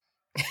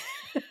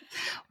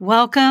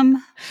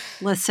Welcome,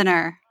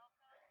 listener.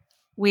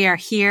 We are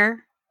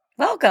here.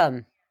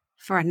 Welcome.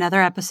 For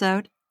another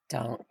episode.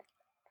 Don't.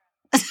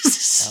 Of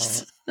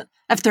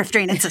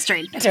Thrifting and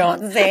Sistering.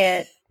 Don't say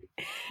it.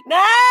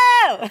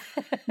 No!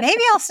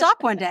 Maybe I'll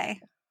stop one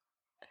day.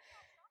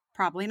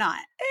 Probably not.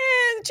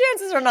 The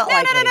chances are not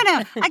likely.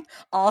 No.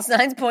 All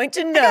signs point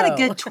to no. I got a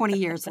good 20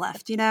 years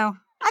left, you know?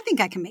 I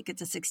think I can make it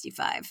to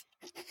 65.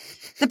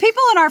 The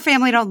people in our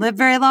family don't live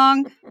very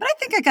long, but I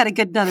think I got a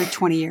good another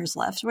 20 years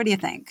left. What do you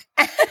think?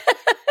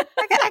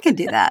 I can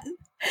do that.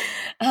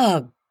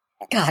 Oh,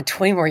 God,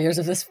 20 more years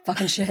of this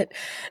fucking shit.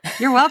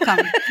 You're welcome.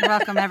 You're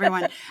welcome,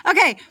 everyone.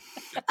 Okay.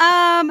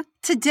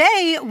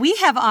 Today we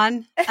have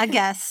on a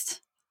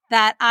guest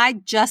that I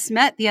just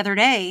met the other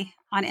day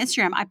on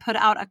Instagram. I put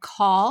out a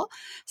call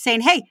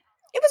saying, hey.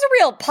 It was a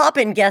real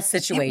pop-in guest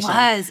situation. It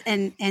was.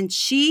 And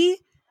she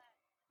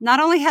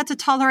not only had to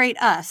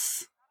tolerate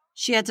us,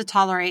 she had to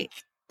tolerate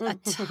a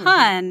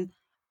ton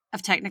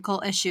of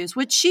technical issues,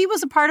 which she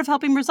was a part of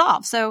helping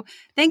resolve. So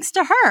thanks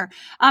to her.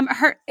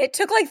 It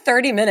took like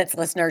 30 minutes,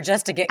 listener,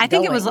 just to get going. I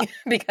think it was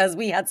because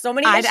we had so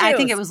many issues. I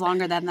think it was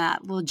longer than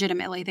that.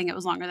 Legitimately think it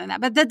was longer than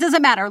that. But that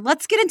doesn't matter.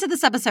 Let's get into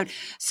this episode.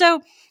 So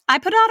I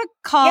put out a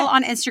call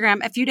on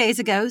Instagram a few days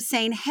ago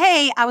saying,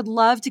 hey, I would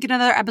love to get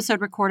another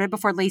episode recorded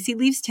before Lacey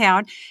leaves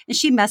town. And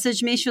she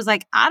messaged me. She was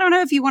like, I don't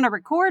know if you want to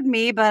record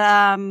me,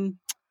 but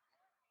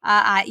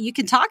you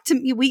can talk to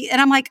me.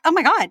 And I'm like, oh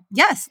my God,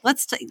 yes,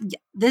 let's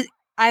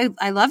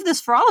I love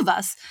this for all of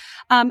us.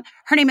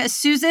 Her name is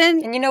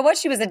Susan. And you know what?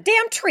 She was a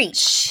damn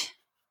treat.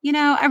 You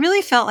know, I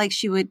really felt like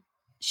she would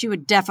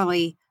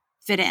definitely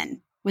fit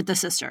in with the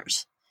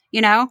sisters.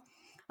 You know?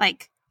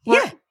 Like,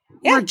 we're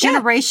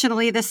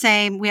generationally the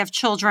same. We have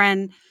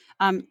children.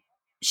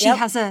 She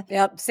has a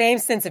same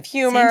sense of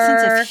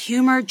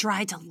humor.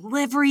 Dry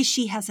delivery.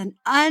 She has an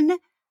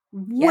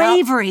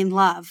unwavering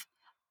love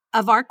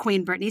of our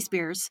queen, Britney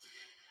Spears.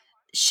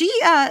 She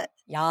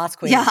Yes,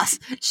 queen. Yes.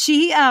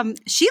 She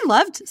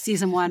loved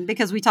season 1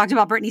 because we talked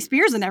about Britney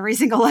Spears in every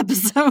single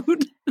episode.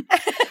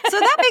 So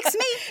that makes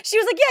me. She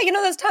was like, yeah, you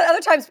know, those other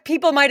times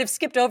people might have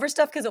skipped over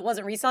stuff because it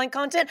wasn't reselling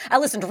content. I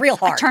listened real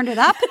hard. I turned it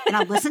up and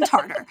I listened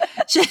harder.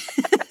 So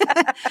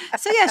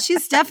yeah,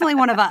 she's definitely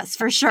one of us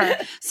for sure.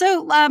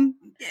 So,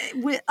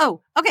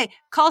 okay.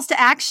 Calls to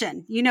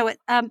action. You know it.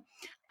 I'm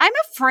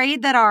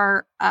afraid that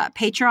our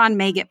Patreon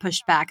may get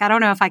pushed back. I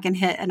don't know if I can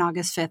hit an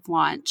August 5th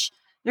launch.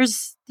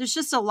 There's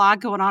just a lot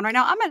going on right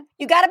now.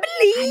 You gotta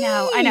believe.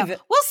 I know.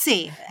 We'll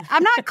see.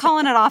 I'm not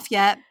calling it off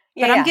yet,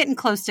 but I'm getting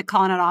close to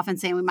calling it off and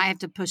saying we might have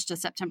to push to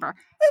September.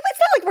 It's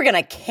not like we're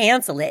gonna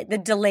cancel it. The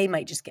delay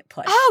might just get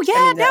pushed. Oh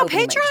yeah, no,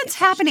 Patreon's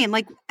happening.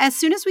 Like as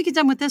soon as we get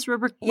done with this, we're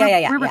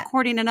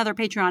recording another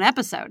Patreon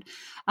episode.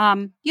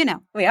 You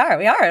know, we are.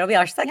 It'll be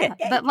our second.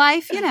 Yeah, but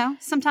life, you know,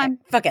 sometime.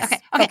 Focus.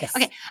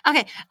 Okay.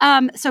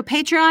 So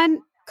Patreon.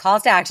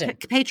 Calls to action.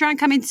 Patreon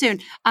coming soon.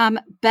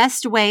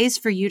 Best ways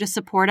for you to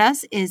support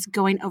us is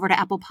going over to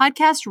Apple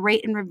Podcasts,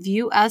 rate and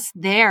review us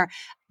there.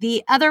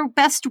 The other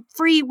best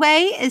free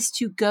way is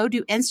to go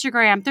to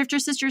Instagram, Thrifter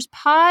Sisters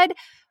Pod.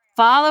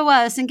 Follow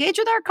us. Engage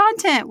with our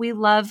content. We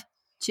love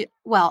to,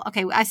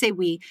 I say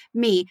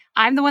me.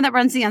 I'm the one that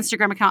runs the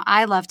Instagram account.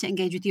 I love to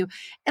engage with you.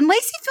 And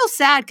Lacey feels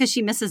sad because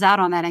she misses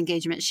out on that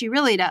engagement. She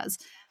really does.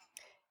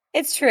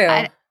 It's true.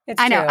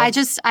 I know.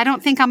 I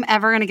don't think I'm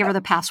ever going to give her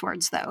the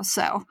passwords though.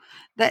 So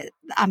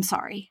I'm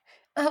sorry.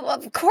 Well,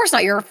 of course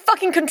not. You're a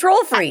fucking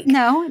control freak.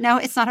 No,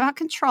 it's not about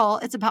control.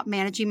 It's about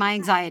managing my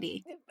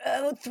anxiety.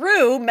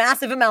 Through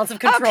massive amounts of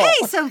control.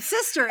 Okay, so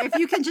sister, if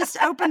you can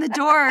just open the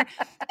door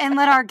and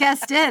let our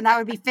guest in, that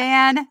would be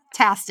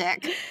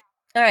fantastic.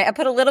 All right. I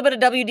put a little bit of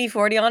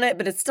WD-40 on it,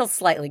 but it's still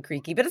slightly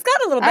creaky, but it's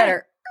got a little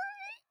better.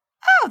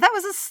 Oh, that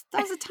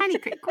was a tiny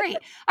creak. Great.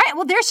 All right.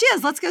 Well, there she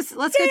is. Let's go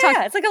talk.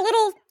 Yeah, it's like a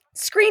little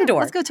screen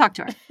door. Let's go talk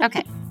to her.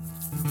 Okay.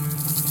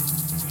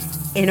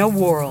 In a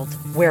world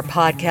where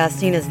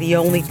podcasting is the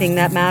only thing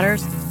that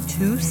matters,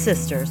 two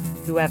sisters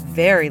who have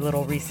very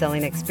little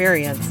reselling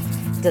experience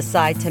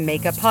decide to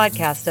make a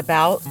podcast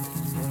about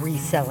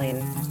reselling.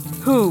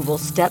 Who will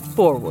step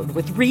forward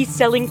with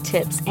reselling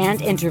tips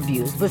and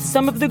interviews with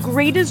some of the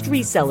greatest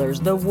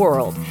resellers the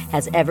world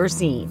has ever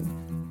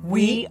seen?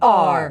 We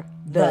are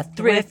the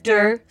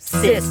Thrifter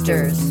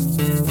Sisters.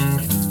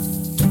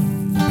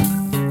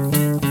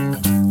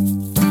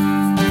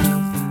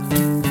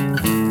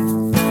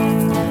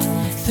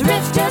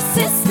 Thrifter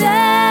Sisters.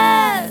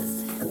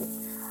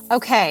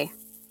 Okay,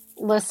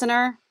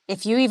 listener,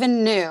 if you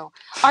even knew,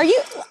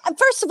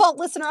 first of all,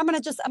 listener, I'm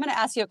going to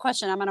ask you a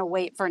question. I'm going to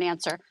wait for an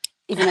answer,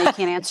 even though you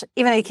can't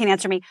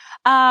answer me.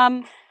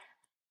 Are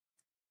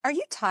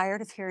you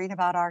tired of hearing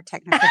about our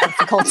technical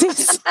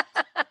difficulties?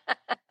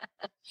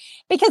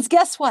 Because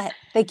guess what?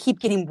 They keep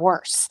getting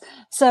worse.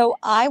 So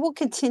I will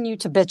continue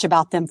to bitch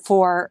about them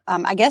for,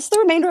 I guess, the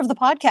remainder of the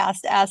podcast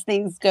as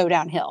things go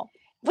downhill.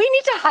 We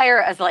need to hire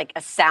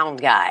a sound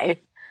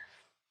guy.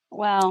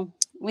 Well,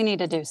 we need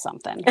to do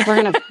something.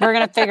 We're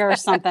gonna figure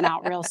something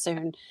out real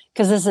soon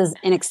because this is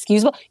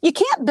inexcusable. You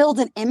can't build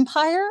an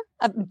empire,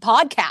 a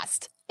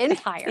podcast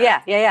empire.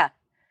 Yeah.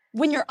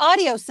 when your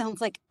audio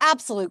sounds like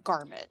absolute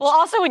garbage. Well,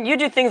 also when you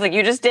do things like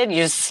you just did,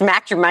 you just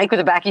smacked your mic with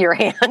the back of your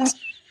hand.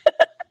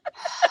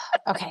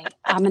 Okay,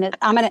 I'm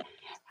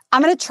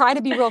gonna try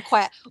to be real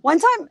quiet. One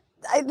time,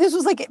 this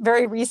was like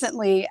very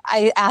recently,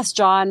 I asked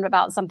John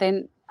about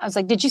something. I was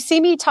like, "Did you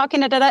see me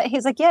talking to da-da?"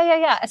 He's like,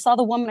 "Yeah. I saw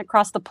the woman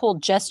across the pool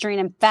gesturing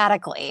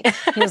emphatically."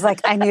 He was like,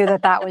 "I knew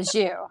that was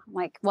you." I'm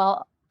like,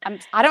 "Well,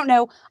 I don't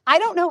know. I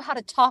don't know how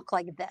to talk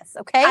like this.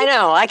 Okay, I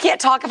know. I can't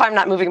talk if I'm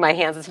not moving my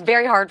hands. It's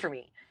very hard for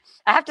me.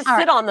 I have to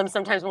sit on them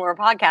sometimes when we're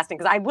podcasting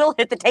because I will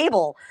hit the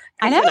table.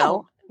 I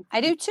know.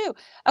 I do too.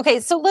 Okay,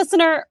 so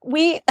listener,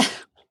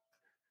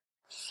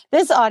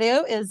 this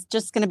audio is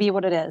just going to be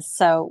what it is.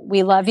 So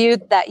we love you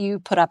that you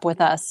put up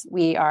with us.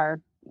 We are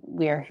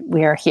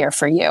here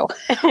for you.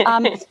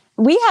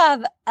 We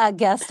have a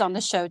guest on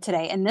the show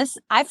today, and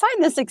I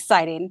find this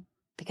exciting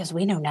because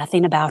we know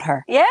nothing about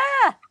her. Yeah.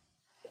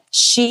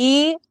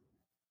 You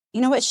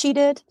know what she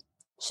did?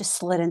 She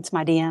slid into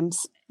my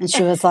DMs and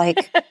she was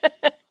like,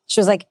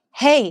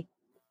 "Hey,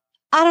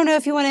 I don't know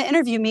if you want to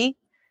interview me.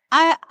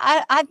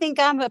 I think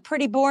I'm a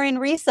pretty boring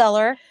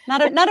reseller,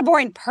 not a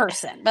boring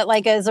person, but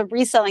like as a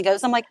reselling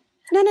goes." I'm like,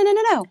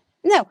 no.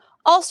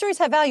 All stories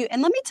have value.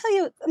 And let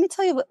me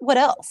tell you what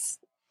else.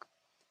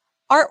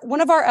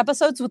 One of our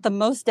episodes with the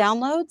most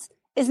downloads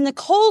is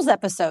Nicole's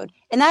episode.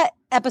 And that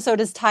episode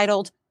is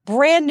titled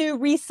Brand New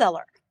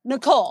Reseller.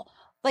 Nicole,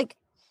 like,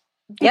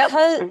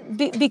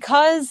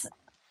 because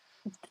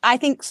I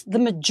think the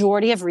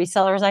majority of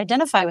resellers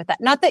identify with that.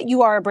 Not that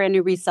you are a brand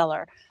new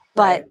reseller,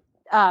 but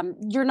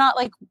you're not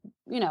like,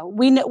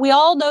 we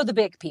all know the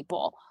big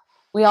people.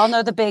 We all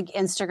know the big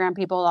Instagram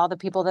people, all the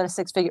people that are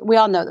six-figure. We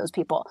all know those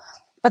people.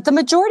 But the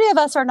majority of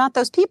us are not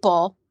those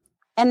people.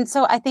 And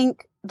so I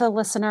think the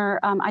listener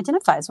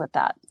identifies with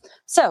that.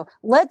 So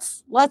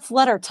let's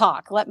let her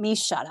talk. Let me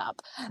shut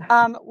up.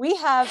 We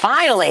have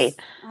finally.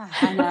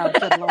 I know,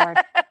 good Lord.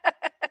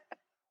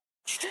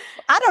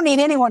 I don't need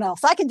anyone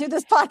else. I can do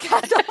this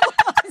podcast all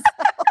by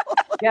myself.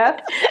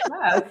 Yes.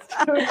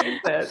 Who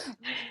needs it?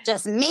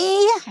 Just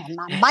me and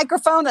my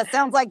microphone that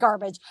sounds like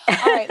garbage. All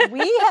right, we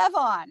have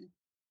on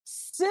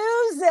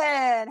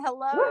Susan.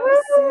 Hello,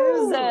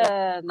 Woo-hoo!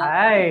 Susan.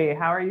 Hi,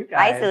 how are you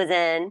guys? Hi,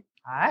 Susan.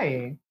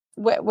 Hi.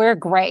 We're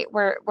great.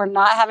 We're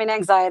not having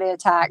anxiety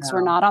attacks. No.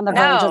 We're not on the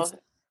verge.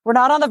 We're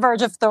not on the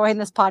verge of throwing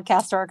this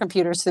podcast or our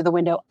computers through the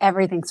window.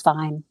 Everything's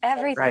fine.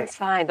 Everything's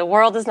fine. The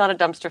world is not a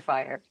dumpster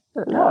fire.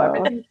 No,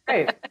 everything's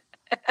great.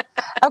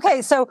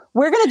 Okay, so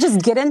we're going to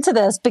just get into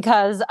this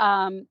because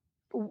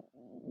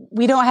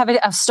we don't have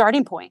a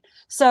starting point.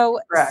 So,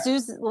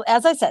 Susan,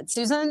 as I said,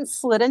 Susan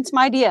slid into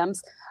my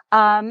DMs.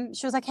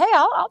 She was like, "Hey,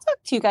 I'll talk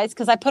to you guys,"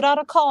 because I put out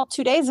a call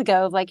 2 days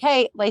ago of like,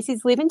 "Hey,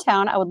 Lacey's leaving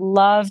town. I would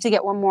love to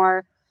get one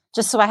more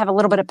just so I have a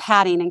little bit of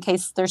padding in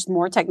case there's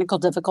more technical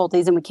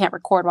difficulties and we can't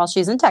record while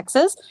she's in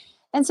Texas."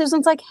 And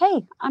Susan's like,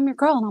 "Hey, I'm your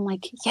girl." And I'm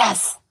like,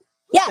 yes,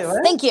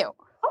 thank you.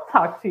 I'll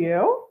talk to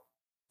you.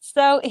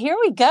 So here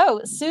we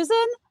go.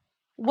 Susan,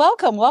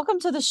 welcome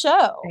to the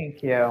show.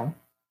 Thank you. All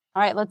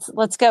right,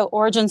 let's go.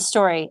 Origin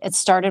story. It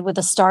started with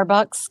a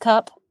Starbucks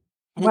cup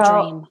and a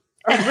dream.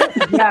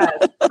 Yes,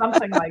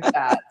 something like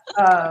that.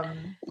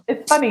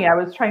 It's funny. I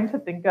was trying to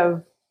think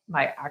of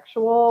my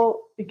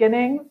actual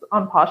beginnings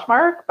on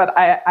Poshmark, but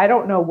I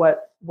don't know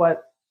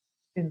what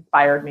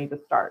inspired me to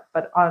start.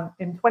 But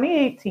in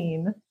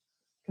 2018,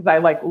 because I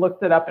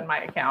looked it up in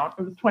my account,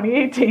 it was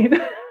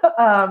 2018.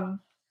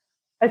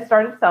 I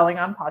started selling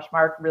on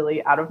Poshmark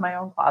really out of my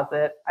own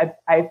closet.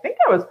 I think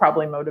I was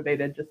probably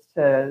motivated just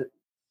to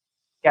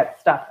get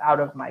stuff out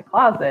of my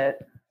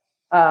closet.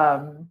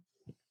 And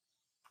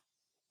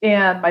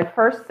my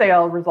first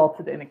sale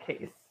resulted in a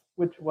case,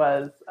 which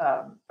was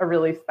a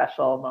really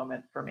special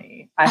moment for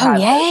me.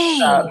 Yay!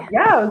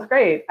 Yeah, it was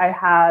great. I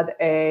had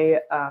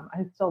I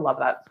still love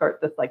that skirt,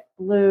 this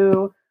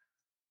blue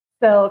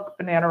silk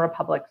Banana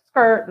Republic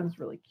skirt. It was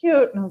really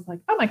cute. And I was like,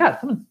 oh my God,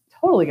 someone's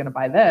totally going to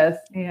buy this.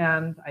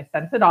 And I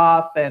sent it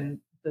off and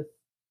this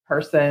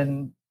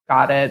person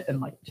got it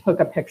and took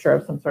a picture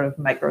of some sort of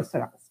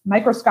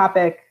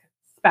microscopic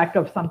speck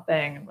of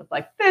something and was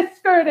like, "This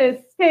skirt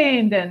is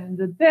stained and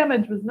the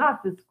damage was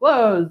not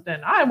disclosed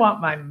and I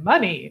want my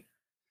money."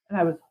 And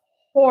I was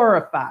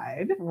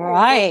horrified.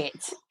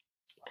 Right.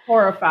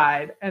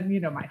 Horrified. And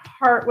my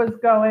heart was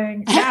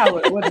going. Now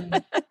it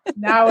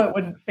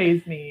wouldn't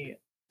faze me.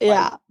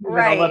 Yeah.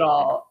 Right. A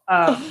little.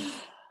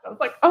 I was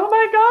like, oh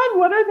my God,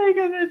 what are they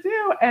gonna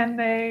do? And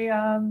they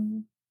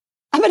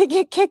I'm going to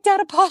get kicked out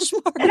of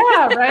Poshmark.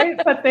 Yeah, right.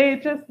 But they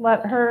just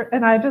let her,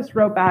 and I just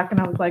wrote back and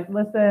I was like,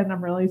 "Listen,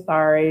 I'm really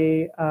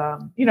sorry."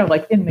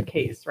 In the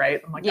case,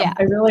 right? I'm like, yeah.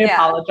 I really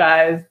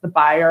apologize. The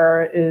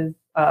buyer is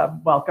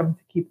welcome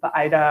to keep the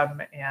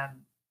item and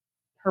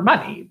her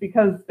money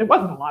because it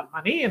wasn't a lot of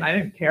money and I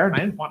didn't care and I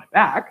didn't want it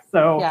back.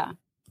 So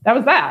that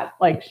was that.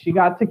 She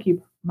got to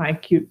keep my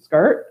cute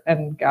skirt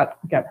and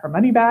get her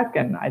money back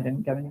and I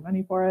didn't get any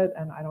money for it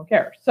and I don't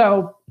care.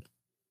 So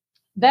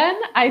then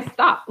I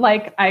stopped.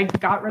 I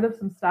got rid of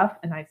some stuff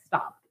and I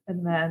stopped.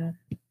 And then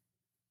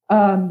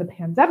the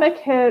pandemic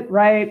hit,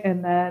 right?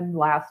 And then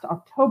last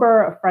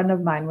October, a friend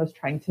of mine was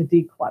trying to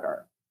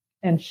declutter.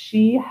 And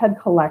she had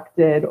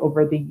collected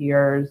over the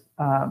years,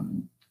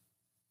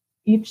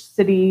 each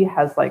city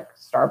has like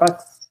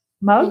Starbucks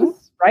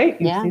mugs, right?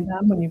 You see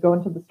them when you go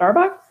into the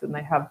Starbucks, and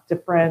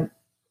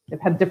they've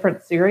had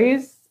different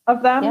series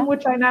of them,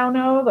 which I now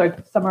know.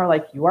 Like some are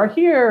like "You Are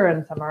Here,"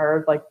 and some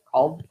are like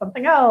called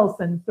something else.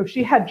 And so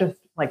she had just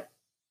like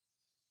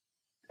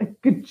a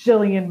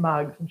gajillion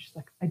mugs, and she's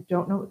like, I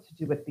don't know what to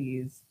do with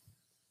these.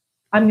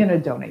 I'm going to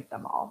donate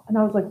them all. And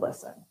I was like,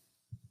 listen,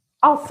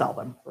 I'll sell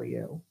them for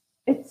you.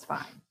 It's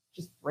fine.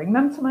 Just bring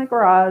them to my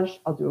garage.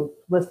 I'll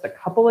list a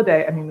couple a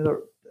day. I mean,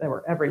 they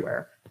were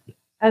everywhere.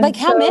 And like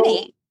how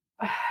many?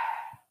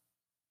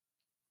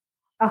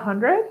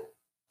 100.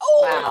 Oh,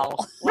 Wow.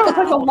 No, it's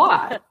like a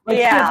lot. Like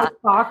she Yeah. had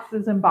like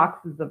boxes and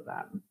boxes of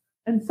them.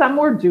 And some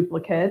were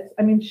duplicates.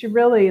 I mean, she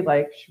really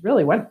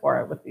went for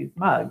it with these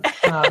mugs.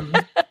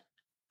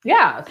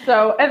 Yeah.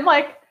 So, and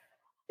like,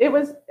 it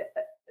was,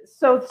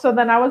 so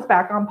then I was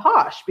back on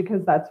Posh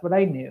because that's what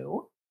I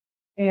knew.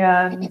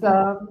 And,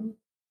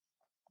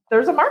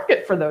 there's a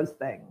market for those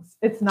things.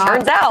 It's not,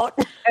 Turns out.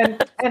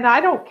 and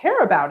I don't care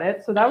about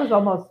it. So that was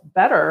almost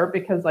better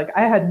because like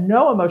I had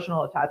no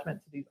emotional attachment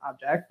to these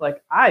objects.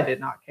 Like I did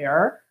not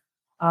care.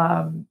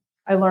 I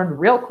learned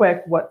real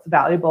quick what's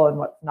valuable and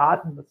what's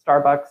not in the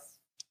Starbucks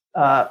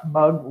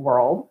mug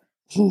world.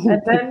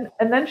 And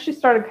then she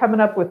started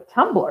coming up with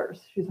tumblers.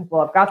 She's like,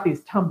 well, I've got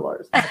these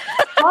tumblers.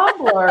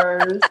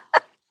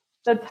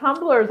 The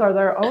tumblers are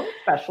their own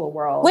special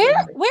world. Where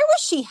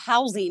was she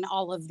housing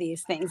all of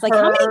these things? Like,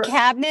 how many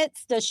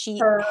cabinets does she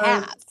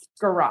have?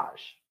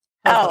 Garage.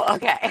 Oh,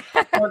 okay.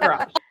 Her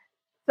garage.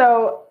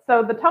 So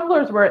the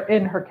tumblers were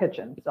in her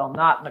kitchen, still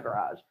not in the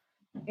garage.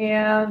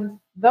 And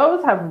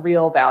those have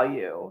real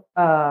value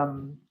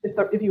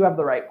if you have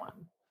the right one.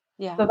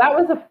 Yeah. So that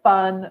was a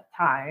fun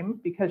time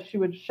because she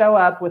would show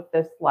up with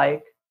this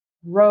like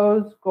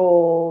rose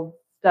gold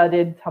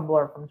studded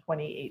tumbler from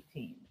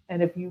 2018.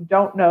 And if you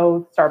don't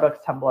know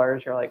Starbucks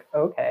tumblers, you're like,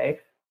 okay.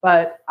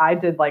 But I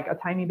did like a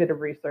tiny bit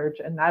of research,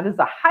 and that is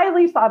a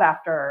highly sought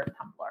after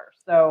tumbler.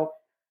 So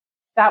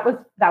that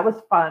was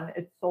fun.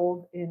 It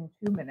sold in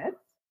 2 minutes.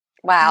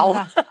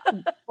 Wow.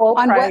 Full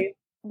On price.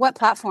 what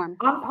platform?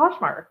 On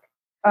Poshmark.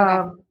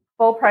 Okay.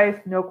 Full price,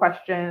 no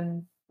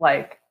questions.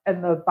 Like,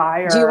 and the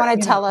buyer. Do you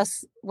want to tell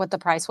us what the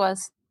price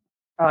was?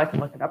 Oh, I can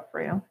look it up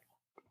for you.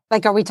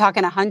 Like, are we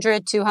talking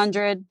 100,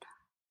 200?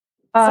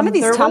 Some of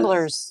these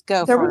tumblers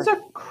go there for. was a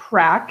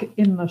crack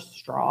in the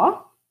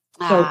straw.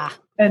 So,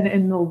 and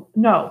in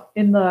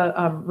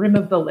the rim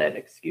of the lid,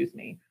 excuse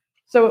me.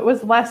 So it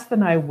was less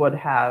than I would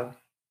have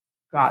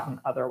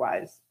gotten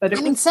otherwise. But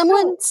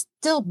someone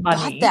still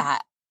money. bought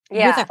that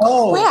Yeah. with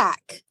a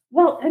crack.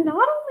 Well, and not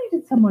only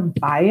did someone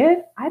buy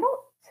it, I don't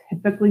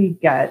typically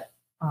get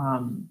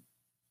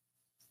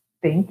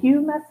thank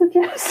you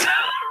messages,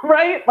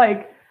 right?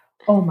 Like,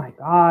 oh my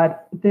God,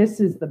 this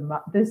is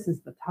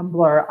the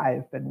tumbler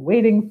I've been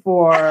waiting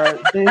for.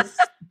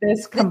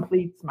 This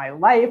completes my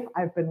life.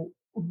 I've been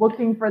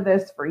looking for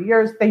this for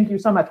years. Thank you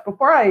so much.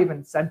 Before I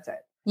even sent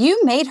it. You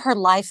made her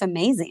life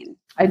amazing.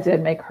 I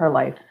did make her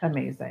life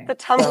amazing. The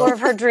tumbler of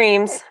her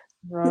dreams.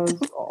 Rose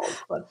gold.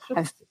 Let's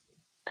just see.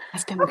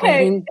 I've been Okay,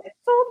 waiting. it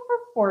sold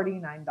for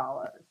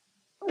 $49.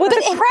 With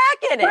a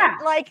crack in it.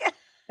 Crack. Like,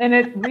 And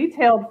it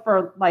retailed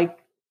for like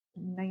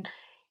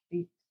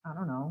I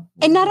don't know.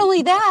 And not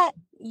only that,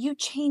 you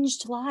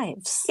changed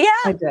lives. yeah.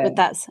 I did. With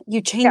that,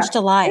 you changed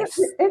a life.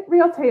 It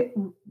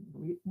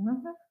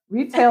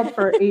retailed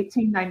for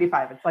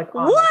 $18.95. It's like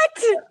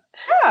What?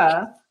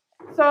 Yeah.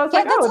 So I was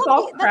like, oh, it's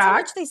all that's how much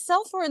cracked. they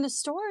sell for in the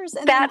stores.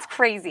 And That's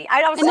crazy.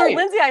 I was And telling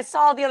they're- Lindsay, I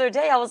saw the other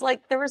day, I was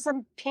like, there was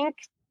some pink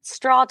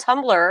straw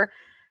tumbler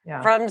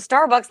Yeah. from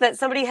Starbucks that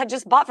somebody had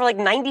just bought for like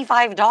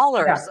 $95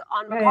 on Yeah,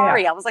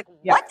 Mercari. yeah. I was like,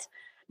 Yeah. what?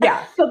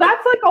 Yeah. So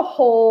that's like a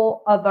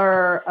whole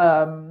other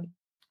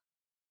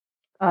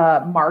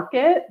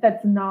market.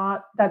 That's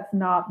not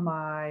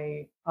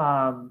my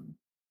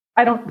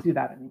I don't do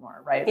that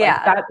anymore, right?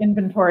 Yeah. Like that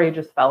inventory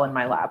just fell in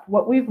my lap.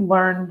 What we've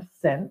learned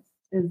since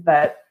is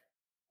that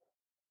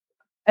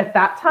at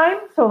that time,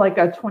 so like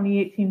a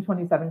 2018,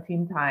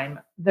 2017 time,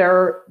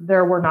 there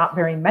were not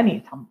very many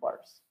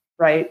tumblers,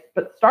 right?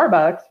 But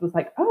Starbucks was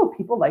like, oh,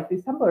 people like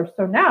these tumblers.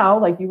 So now,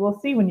 like you will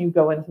see when you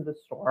go into the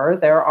store,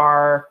 there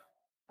are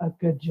a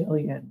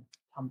gajillion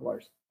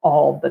tumblers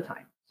all the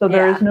time. So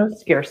there is no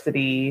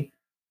scarcity.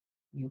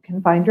 You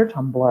can find your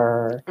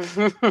tumbler.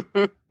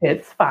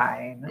 It's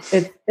fine.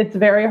 It's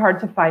very hard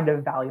to find a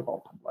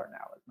valuable tumbler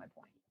now, is my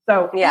point.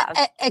 So Yeah.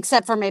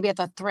 except for maybe at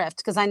the thrift,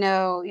 because I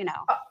know,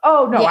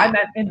 oh no, Yeah. I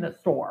meant in the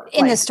store.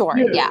 In the store,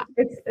 yeah.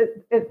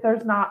 It's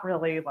there's not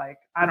really like,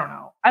 I don't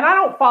know. And I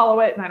don't follow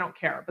it and I don't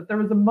care. But there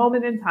was a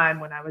moment in time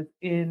when I was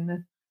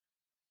in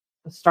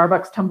the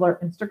Starbucks tumbler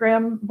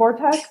Instagram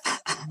vortex.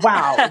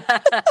 Wow.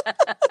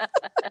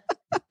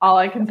 All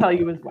I can tell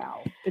you is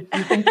wow. If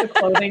you think the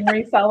clothing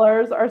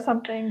resellers are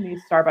something, these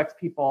Starbucks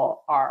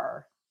people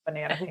are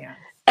banana pants.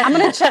 I'm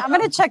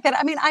gonna check that.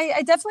 I mean,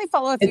 I definitely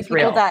follow a few It's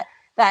people real. that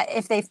that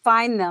if they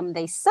find them,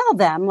 they sell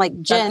them.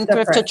 Like Jen, That's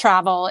Thrift to different.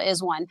 Travel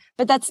is one,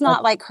 but that's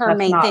not like her that's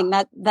main not- thing.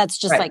 That's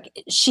just Right.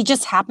 like, she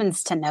just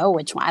happens to know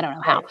which one. I don't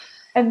know how.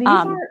 And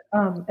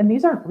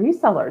these aren't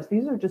resellers.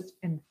 These are just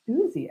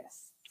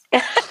enthusiasts.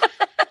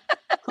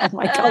 Oh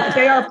my God.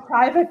 They are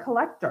private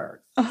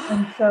collectors,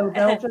 and so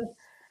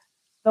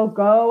they'll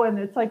go, and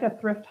it's like a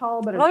thrift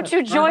haul. But Won't it's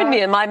you join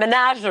me in my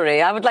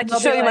menagerie? I would like to They'll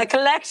show be you my like-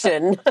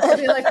 collection. They'll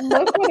be like,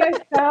 look what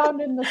I found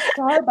in the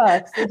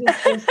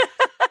Starbucks.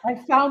 I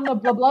found the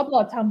blah blah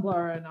blah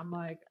tumbler, and I'm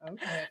like,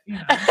 okay,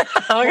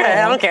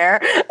 Okay, I don't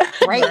care.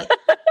 Great.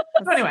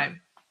 So anyway,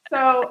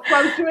 so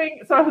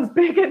I was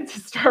big into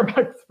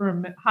Starbucks for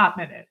a hot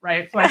minute,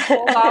 right? So I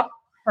pulled off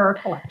her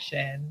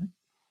collection,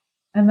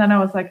 and then I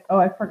was like, oh,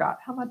 I forgot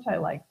how much I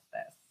liked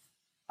this.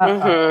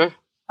 Mhm.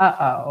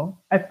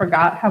 I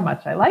forgot how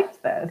much I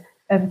liked this.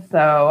 And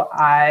so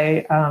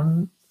I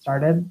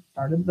started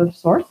the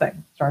sourcing,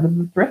 started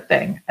the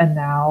thrifting, and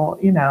now,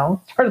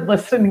 started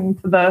listening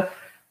to the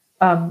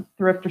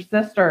Thrifter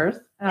Sisters.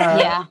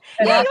 Yeah.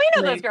 and Yeah, we know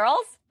actually- those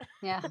girls.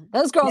 Yeah.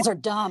 Those girls are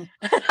dumb.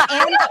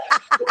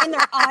 And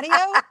their audio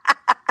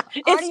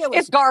It's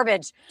is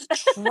garbage.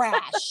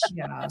 trash.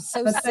 Yeah. I'm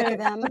so But sick of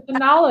them. but the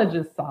knowledge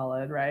is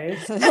solid, right?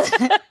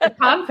 The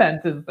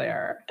content is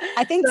there.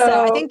 I think so.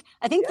 So,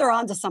 I think they're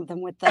onto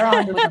something with They're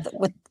onto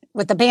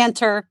with the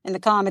banter and the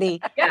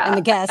comedy Yeah. and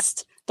the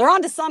guests. They're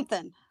onto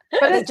something.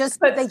 But They it's-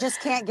 they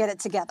just can't get it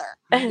together.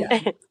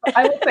 Yeah.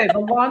 I will say the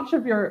launch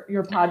of your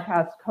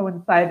podcast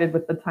coincided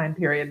with the time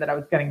period that I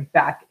was getting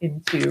back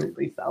into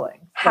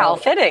reselling. How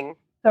fitting.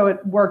 So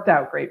it worked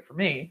out great for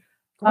me.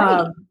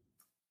 Great.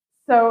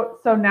 So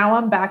now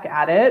I'm back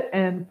at it,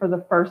 and for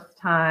the first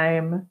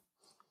time,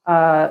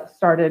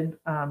 started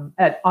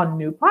on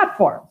new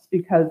platforms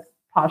because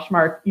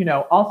Poshmark,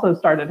 also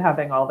started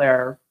having all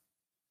their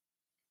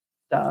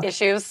stuff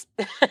Issues.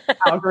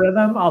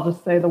 algorithm. I'll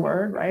just say the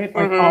word, right?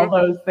 Like all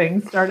those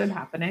things started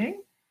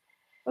happening.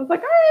 I was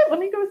like, all right, let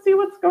me go see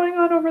what's going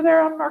on over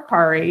there on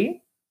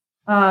Mercari,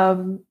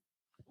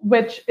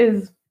 which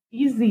is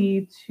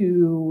easy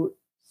to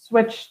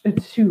switch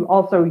to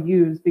also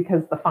use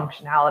because the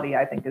functionality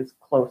I think is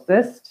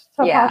closest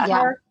to Yeah.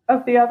 Poshmark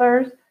of the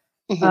others.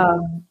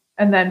 Mhm.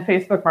 And then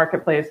Facebook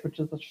Marketplace, which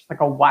is just like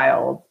a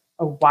wild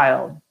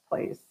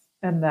place.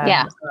 And then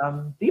Yeah.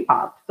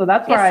 Depop. So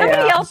that's where Yeah, I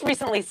somebody am. else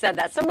recently said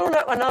that.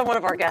 Another one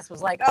of our guests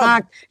was like, "Oh,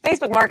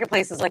 Facebook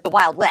Marketplace is like the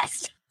Wild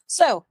West."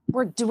 So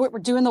we're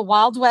doing the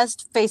Wild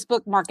West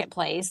Facebook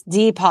Marketplace,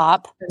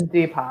 Depop, And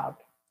Depop.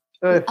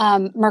 Ugh.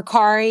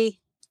 Mercari,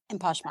 and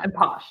Poshmark. And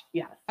Posh,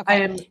 yes. Okay. I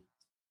am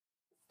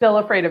still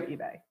afraid of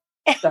eBay.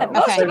 So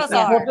Most of us we'll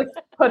are. just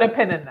put a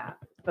pin in that.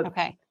 But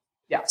Okay.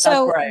 yeah, that's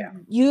So where I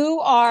am. you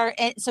are.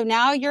 So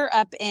now you're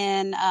up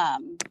in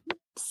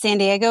San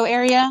Diego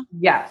area,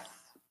 Yes,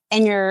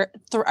 and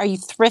are you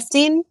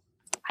thrifting?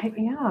 I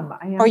am.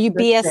 Are you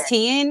thrifting.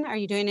 BSTing? Are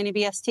you doing any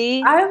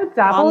BST I have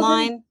dabbled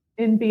online?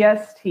 in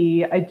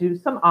BST. I do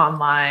some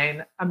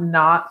online. I'm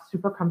not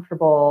super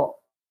comfortable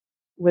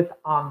with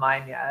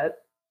online yet.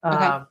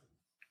 Okay.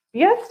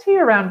 BST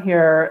around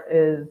here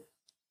is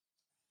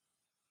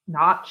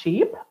not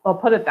cheap. I'll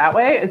put it that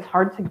way. It's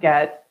hard to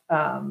get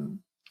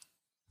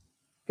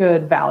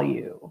good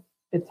value.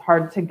 It's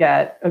hard to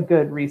get a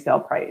good resale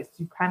price.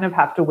 You kind of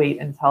have to wait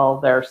until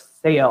their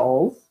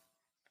sales,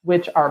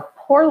 which are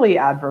poorly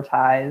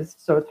advertised.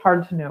 So it's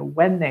hard to know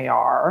when they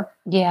are,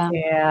 Yeah.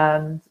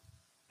 and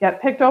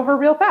get picked over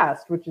real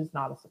fast, which is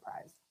not a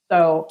surprise.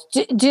 So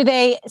Do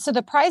they? So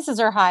the prices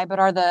are high, but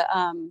are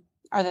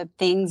the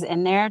things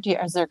in there?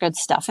 Is there good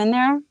stuff in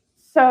there?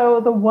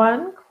 So the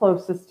one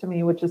closest to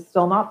me, which is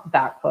still not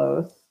that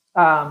close,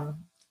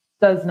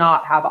 does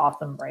not have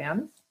awesome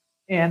brands.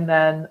 And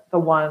then the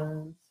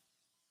ones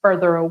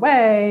further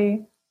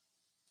away,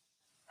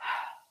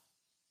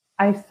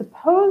 I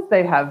suppose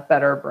they have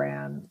better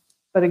brands.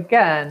 But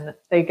again,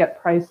 they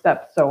get priced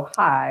up so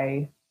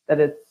high that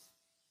it's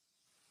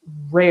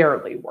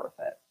rarely worth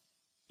it.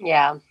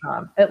 Yeah.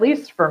 At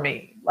least for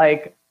me.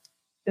 Like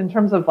in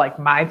terms of like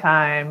my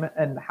time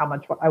and how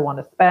much I want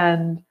to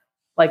spend,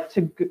 like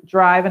to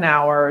drive an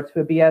hour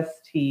to a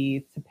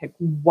BST to pick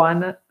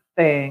one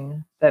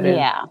thing that is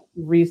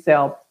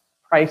resale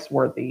price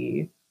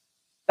worthy,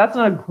 that's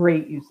not a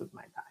great use of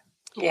my time.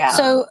 Yeah.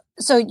 So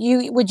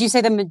would you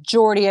say the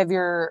majority of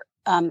your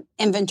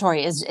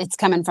inventory it's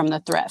coming from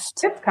the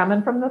thrift? It's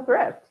coming from the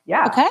thrift.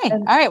 Yeah. Okay.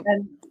 And, All right.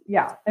 And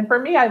yeah. And for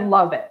me, I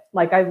love it.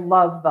 Like I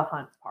love the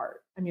hunt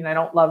part. I mean, I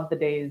don't love the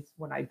days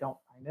when I don't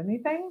find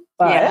anything,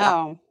 but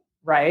Oh.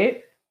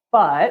 right.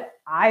 But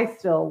I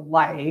still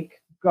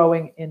like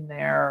going in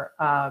there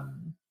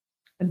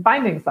and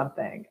finding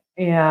something.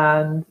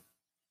 And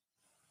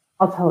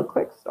I'll tell a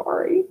quick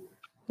story.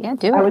 Yeah,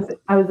 do it.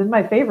 I was in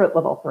my favorite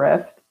little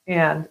thrift,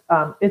 and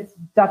it's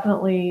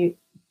definitely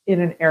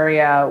in an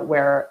area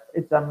where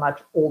it's a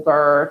much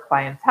older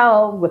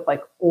clientele with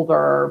like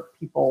older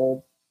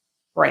people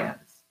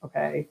brands.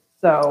 Okay.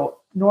 So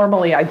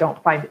normally I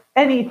don't find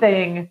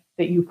anything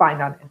that you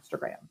find on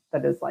Instagram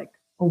that is like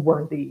a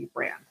worthy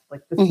brand.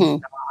 Like this is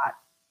not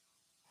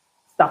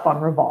stuff on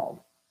Revolve.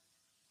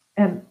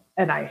 And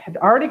I had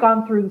already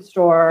gone through the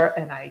store,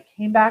 and I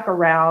came back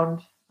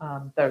around.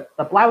 The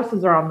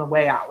blouses are on the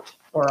way out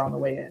or on the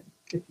way in,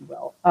 if you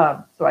will.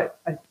 So I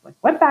like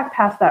went back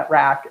past that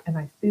rack, and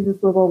I see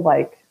this little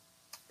like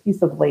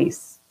piece of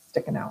lace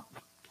sticking out.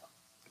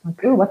 I'm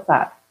like, ooh, what's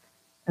that?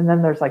 And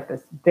then there's like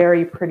this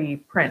very pretty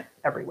print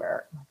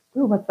everywhere. I'm like,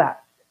 ooh, what's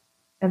that?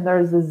 And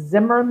there's a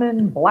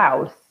Zimmerman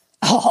blouse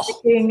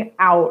sticking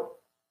out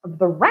of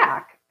the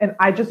rack, and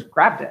I just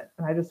grabbed it,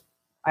 and I just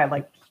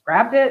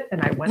grabbed it,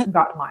 and I went and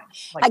got in line.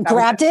 I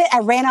grabbed it. I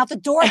ran out the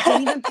door. I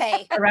didn't even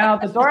pay. I ran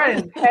out the door. I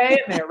didn't pay,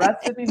 and they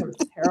arrested me. It was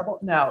terrible.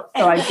 No.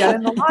 So I get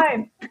in the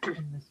line,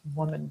 and this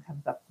woman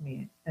comes up to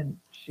me, and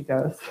she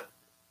goes,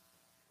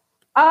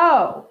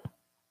 "Oh,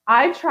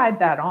 I tried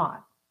that on.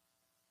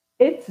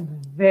 It's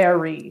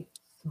very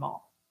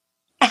small.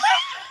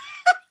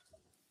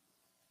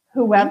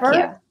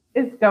 Whoever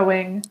is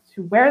going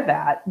to wear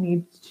that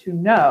needs to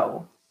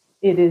know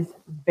it is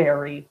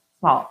very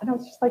small." And I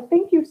was just like,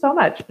 "Thank you so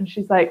much." And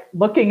she's like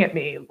looking at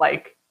me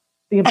like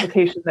the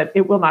implication that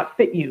it will not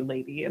fit you,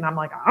 lady. And I'm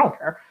like, "I don't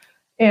care."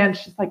 And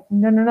she's like,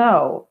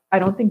 no. I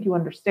don't think you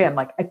understand.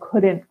 Like, I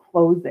couldn't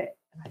close it.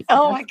 And I said,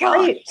 oh my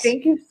God.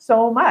 Thank you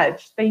so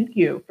much. Thank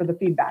you for the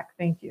feedback.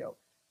 Thank you.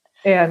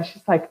 And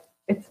she's like,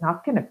 "It's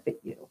not going to fit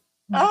you."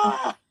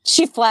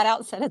 She flat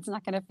out said it's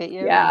not going to fit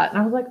you. Yeah. And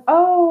I was like,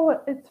 "Oh,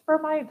 it's for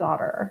my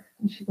daughter."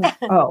 And she goes,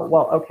 "Oh,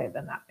 well, okay,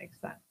 then that makes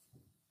sense."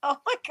 Oh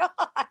my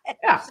God.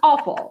 Yeah,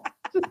 awful.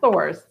 Just the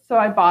worst. So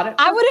I bought it.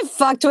 I would have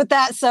fucked with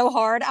that so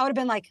hard. I would have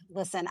been like,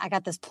 "Listen, I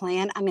got this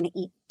plan. I'm going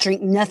to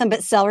drink nothing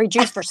but celery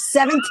juice for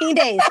 17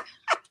 days.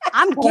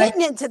 I'm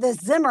getting into this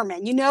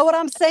Zimmerman." You know what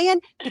I'm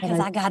saying? Because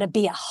I got to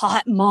be a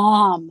hot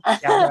mom.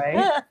 Yeah,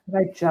 right. But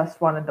I just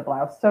wanted the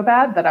blouse so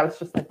bad that I was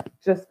just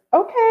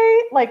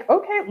like,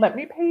 okay, let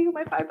me pay you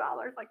my $5.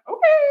 Like,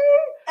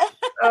 okay.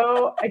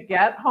 So I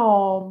get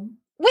home.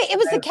 Wait, it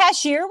was the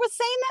cashier was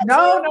saying that?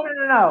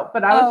 No.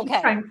 But I was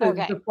just trying to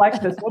Okay.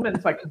 deflect this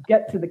woman so I could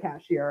get to the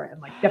cashier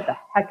and like get the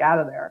heck out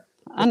of there.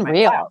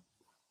 Unreal.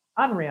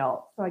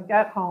 So I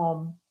get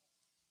home,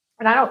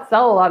 and I don't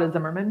sell a lot of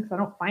Zimmerman because I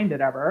don't find it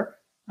ever.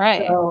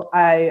 Right. So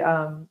I,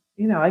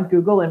 I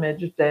Google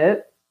imaged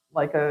it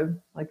like a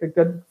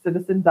good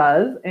citizen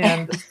does,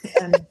 and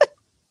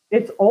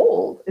it's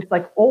old. It's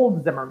like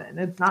old Zimmerman.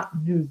 It's not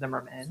new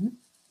Zimmerman,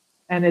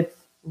 and it's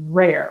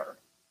rare.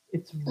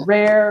 It's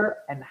rare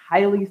and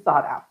highly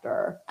sought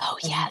after. Oh,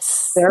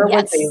 yes. There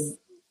was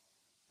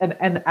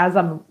and as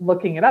I'm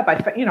looking it up,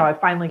 I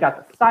finally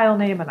got the style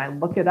name, and I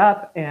look it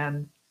up,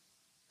 and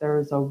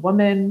there's a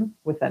woman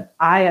with an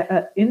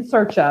in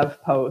search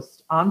of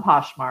post on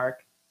Poshmark,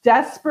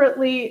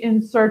 desperately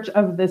in search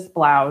of this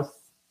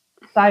blouse,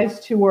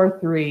 size 2 or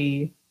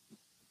 3.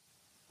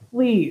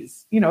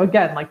 Please,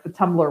 again, like the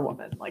Tumblr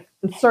woman, like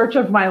the search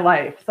of my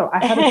life. So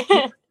I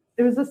had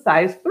it was a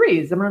size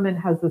 3. Zimmerman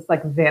has this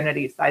like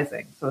vanity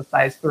sizing. So a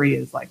size 3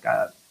 is like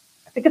I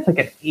think it's like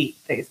an 8,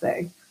 they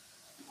say.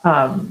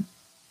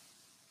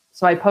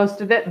 So I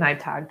posted it and I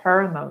tagged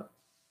her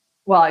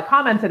I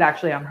commented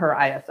actually on her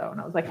ISO,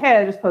 and I was like, "Hey,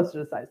 I just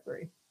posted a size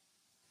 3.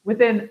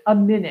 Within a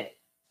minute,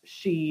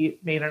 she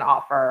made an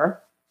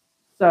offer.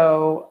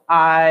 So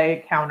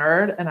I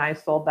countered, and I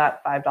sold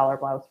that $5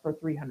 blouse for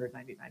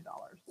 $399.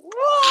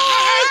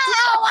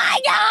 Oh my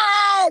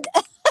God.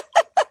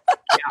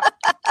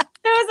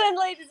 Susan,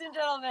 ladies and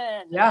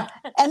gentlemen. Yeah.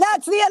 And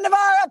that's the end of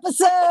our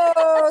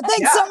episode.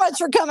 Thanks so much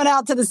for coming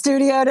out to the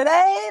studio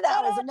today.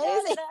 That was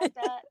amazing.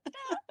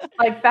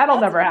 Like that'll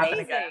never happen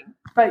again.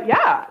 But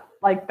yeah,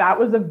 like that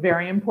was a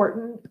very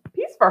important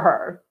piece for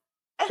her.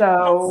 So, That's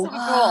so cool.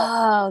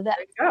 Oh, there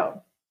you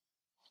go.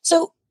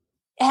 So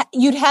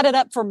you'd had it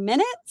up for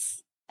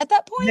minutes at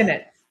that point?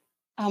 Minutes.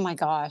 Oh my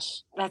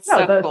gosh. That's No,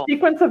 so the cool.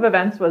 sequence of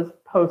events was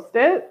post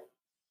it,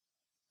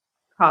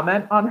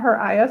 comment on her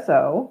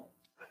ISO,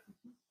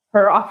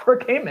 her offer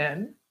came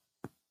in,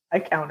 I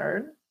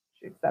countered,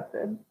 she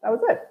accepted. That was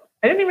it.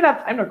 I didn't even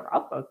have time to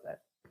cross post it.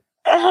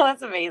 Oh,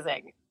 that's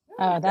amazing.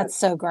 Oh, that's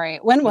so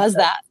great. When was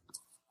that?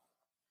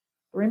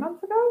 3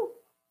 months ago?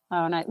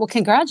 Oh, nice. Well,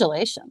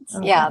 congratulations.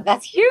 Okay. Yeah,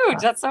 that's huge.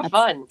 That's so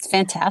fun. It's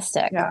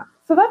fantastic. Yeah.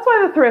 So that's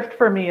why the thrift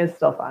for me is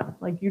still fun.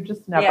 Like you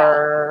just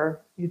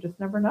never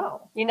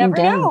know. You never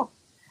done. know.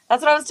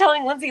 That's what I was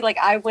telling Lindsay. Like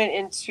I went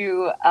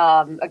into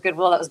a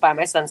Goodwill that was by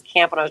my son's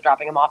camp when I was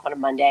dropping him off on a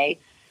Monday.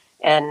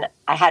 And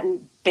I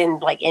hadn't been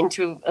like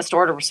into a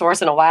store to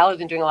source in a while. I've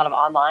been doing a lot of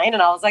online,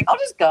 and I was like, I'll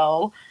just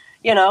go,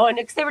 and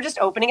because they were just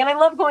opening. And I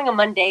love going on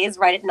Mondays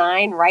right at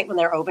 9, right when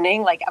they're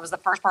opening. Like I was the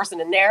first person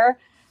in there.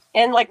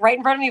 And like right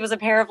in front of me was a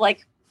pair of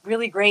like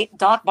really great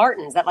Doc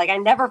Martens that like I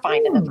never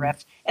find in the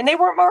thrift. And they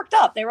weren't marked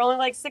up. They were only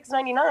like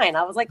 $6.99.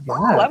 I was like,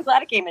 oh, I'm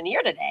glad I came in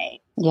here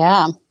today.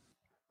 Yeah.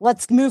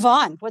 Let's move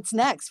on. What's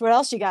next? What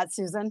else you got,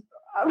 Susan?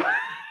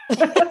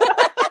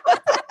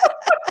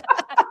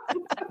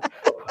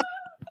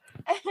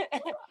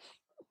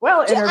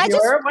 Well,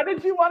 interviewer, what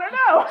did you want to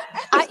know?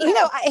 I'm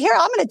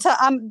going to tell.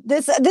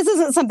 This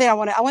isn't something I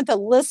want the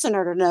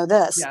listener to know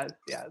this.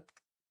 Yes.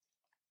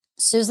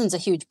 Susan's a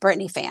huge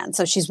Britney fan,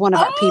 so she's one of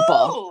our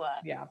people.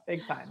 Yeah,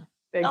 big time.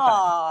 Big time.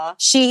 Aw.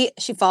 She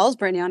follows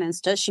Brittany on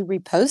Insta. She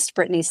reposts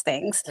Brittany's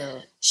things.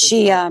 So,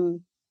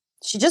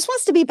 She just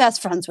wants to be best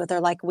friends with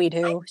her like we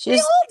do. She We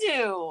just, all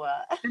do.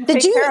 and Did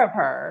take you- care of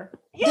her.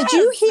 Did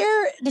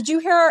you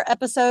hear our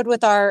episode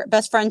with our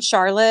best friend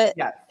Charlotte,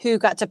 Yes. who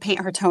got to paint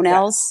her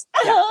toenails?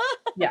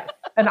 Yes.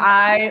 And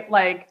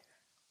I'm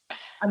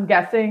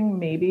guessing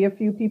maybe a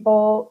few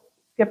people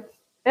skipped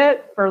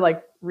it for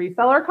like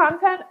reseller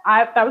content.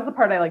 That was the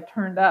part I like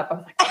turned up. I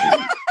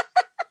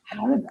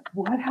was like,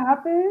 what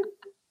happened?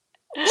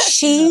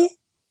 She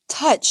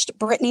touched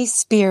Britney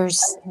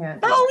Spears.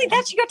 Not only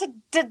that, she got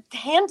to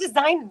hand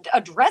design a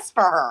dress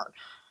for her.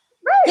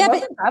 Right. Yeah,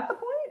 Wasn't that the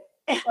point?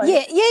 Like,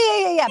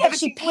 Yeah. But but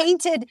she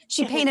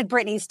she painted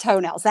Britney's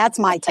toenails. That's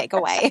my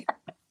takeaway.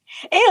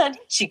 And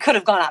she could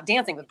have gone out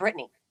dancing with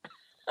Brittany.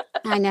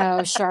 I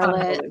know,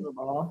 Charlotte.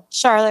 Unbelievable.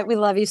 Charlotte, we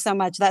love you so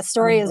much. That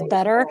story is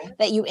better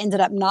that you ended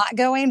up not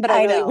going, but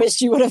I really know.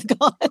 wish you would have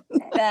gone.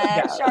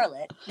 That's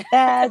Charlotte.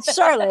 That's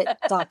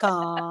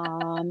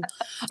charlotte.com.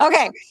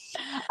 Okay.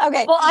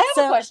 Well, I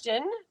have a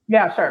question,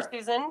 Yeah, sure.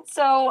 Susan.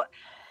 So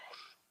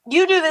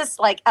you do this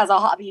like as a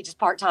hobby, just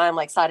part-time,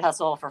 like side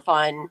hustle for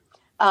fun.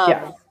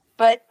 Yes.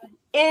 But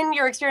in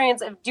your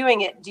experience of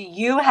doing it, do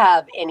you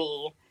have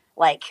any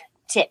like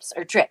tips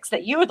or tricks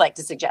that you would like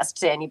to suggest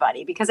to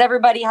anybody? Because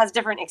everybody has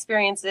different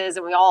experiences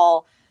and we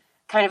all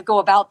kind of go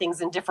about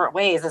things in different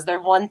ways. Is there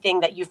one thing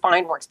that you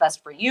find works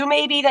best for you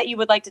maybe that you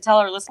would like to tell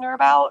our listener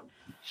about?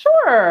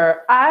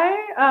 Sure.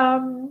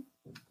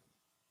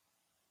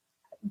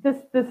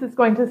 This is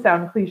going to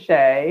sound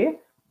cliche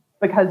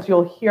because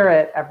you'll hear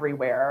it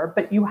everywhere,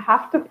 but you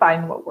have to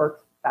find what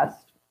works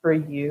best for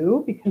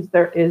you because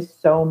there is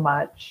so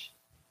much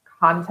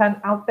content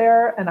out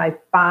there. And I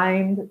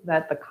find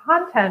that the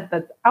content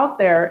that's out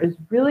there is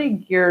really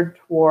geared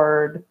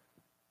toward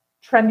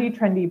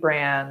trendy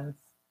brands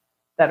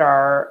that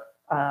are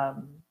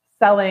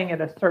selling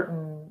at a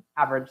certain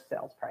average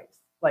sales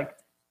price. Like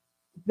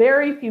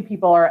very few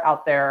people are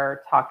out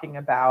there talking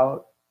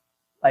about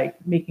like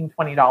making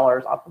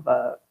 $20 off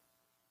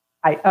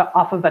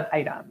of an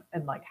item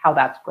and like how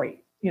that's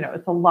great. You know,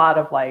 it's a lot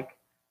of like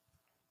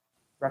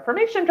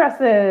Reformation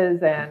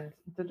dresses and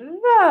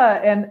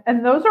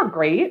and those are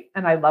great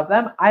and I love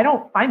them. I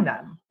don't find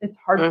them. It's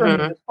hard for me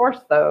to source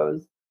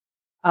those.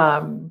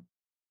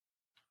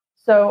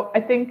 So I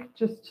think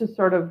just to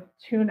sort of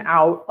tune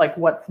out like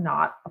what's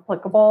not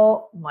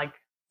applicable, and, like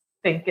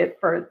thank it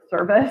for its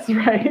service,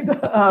 right?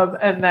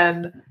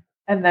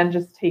 And then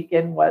just take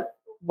in what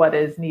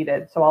is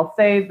needed. So I'll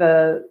say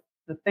the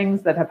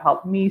things that have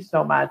helped me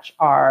so much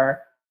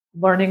are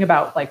learning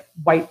about like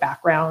white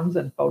backgrounds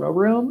and photo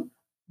room.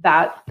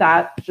 That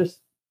just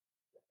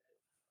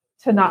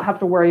to not have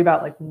to worry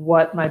about like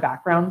what my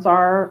backgrounds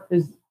are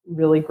is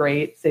really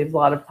great. Saves a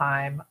lot of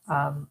time.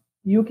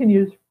 You can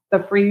use the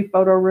free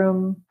photo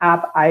room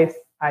app. I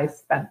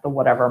spent the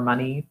whatever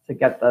money to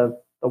get the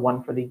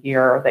one for the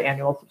year or the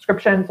annual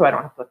subscription, so I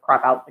don't have to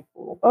crop out like the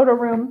little photo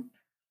room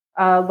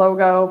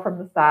logo from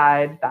the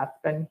side. That's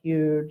been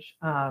huge.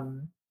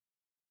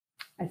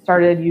 I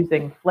started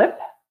using Flip,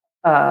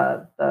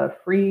 the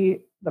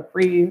free.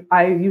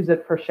 I use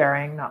it for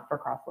sharing, not for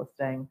cross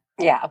listing.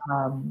 Yeah.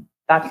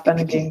 That's been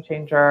a game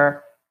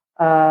changer.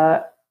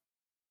 Were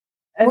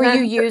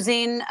you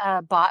using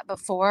bot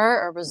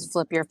before, or was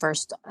Flip your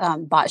first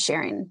bot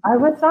sharing? I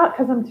was not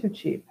because I'm too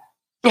cheap.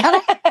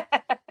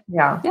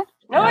 Yeah.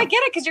 No, I get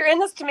it because you're in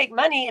this to make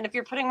money, and if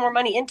you're putting more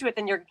money into it,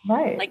 then you're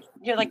Right.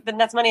 then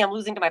that's money I'm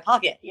losing to my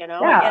pocket. You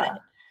know, Yeah. I get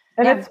it.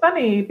 And it's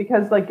funny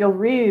because like you'll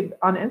read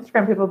on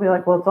Instagram, people will be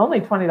like, well, it's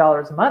only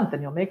 $20 a month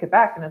and you'll make it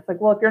back. And it's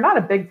like, well, if you're not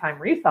a big time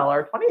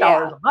reseller,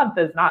 $20 a month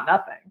is not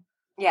nothing.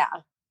 Yeah.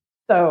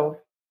 So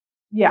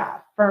yeah,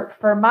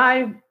 for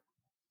my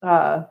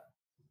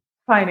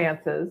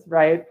finances,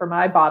 right? For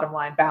my bottom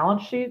line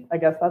balance sheet, I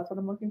guess that's what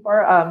I'm looking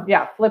for.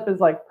 Flip is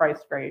like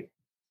priced great.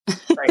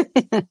 Great.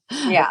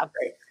 Yeah.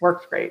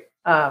 Works great.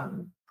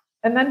 And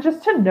then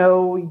just to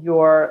know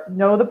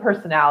the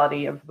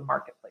personality of the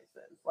marketplaces,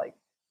 like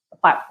the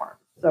platform.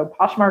 So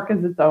Poshmark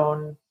is its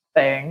own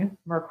thing.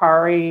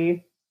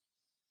 Mercari,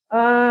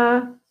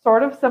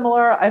 sort of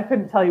similar. I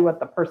couldn't tell you what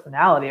the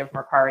personality of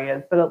Mercari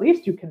is, but at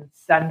least you can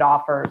send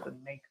offers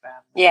and make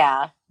them.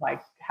 Yeah.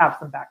 Like have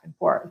some back and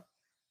forth.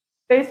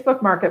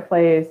 Facebook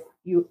Marketplace,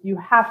 you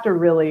have to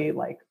really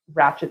like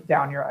ratchet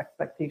down your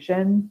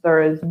expectations.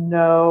 There is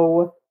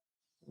no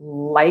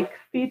like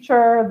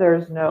feature.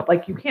 There's no,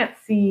 like, you can't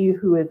see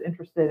who is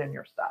interested in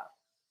your stuff.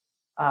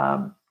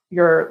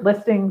 Your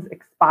listings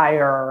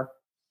expire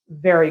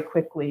very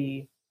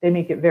quickly. They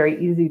make it very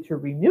easy to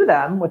renew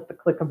them with the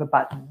click of a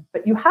button,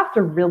 but you have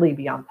to really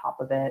be on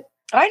top of it.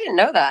 I didn't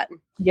know that.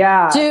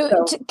 Yeah.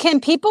 Can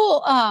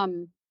people,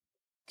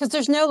 because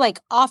there's no like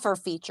offer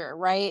feature,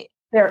 right?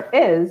 There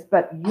is,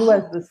 but you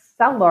as the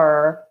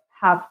seller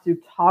have to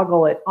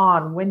toggle it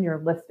on when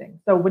you're listing.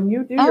 So when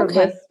you do your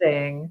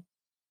listing,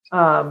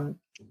 the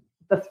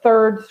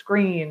third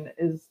screen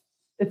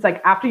it's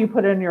like after you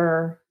put in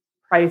your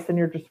price and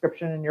your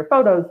description and your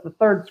photos, the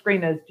third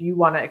screen is, do you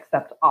want to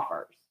accept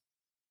offers?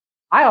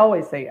 I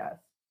always say yes.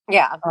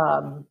 Yeah.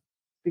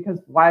 because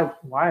why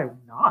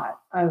not?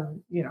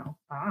 You know,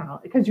 I don't know,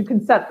 because you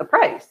can set the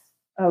price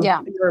of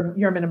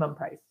your minimum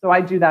price. So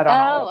I do that on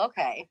all of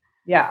them. Okay.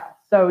 Yeah.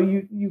 So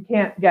you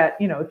can't get,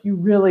 you know, if you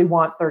really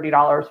want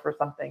 $30 for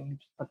something, you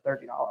just put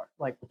 $30,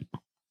 like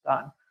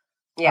done.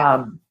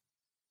 Yeah.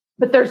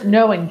 But there's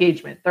no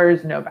engagement. There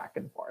is no back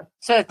and forth.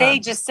 So if they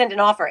just send an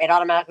offer, it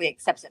automatically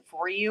accepts it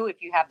for you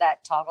if you have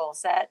that toggle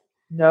set?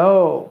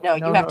 No,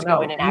 you have to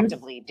go in and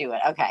actively do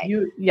it. Okay.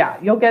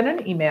 You'll get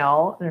an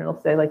email and it'll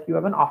say like, you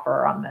have an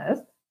offer on this.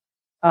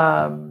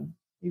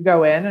 You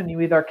go in and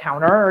you either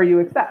counter or you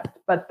accept,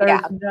 but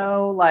there's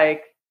no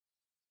like,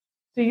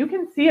 so you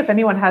can see if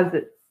anyone has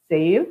it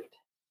saved,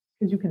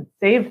 because you can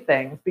save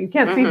things, but you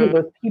can't see who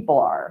those people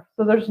are.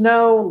 So there's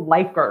no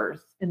likers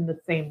in the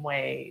same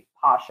way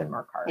Posh and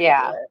Mercari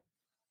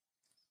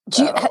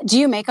do it. Do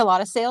you make a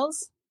lot of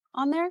sales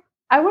on there?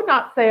 I would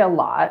not say a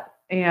lot.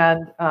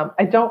 And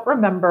I don't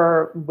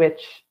remember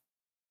which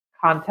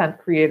content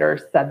creator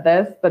said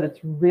this, but it's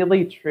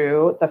really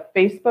true. The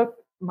Facebook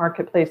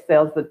marketplace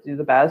sales that do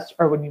the best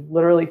are when you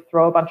literally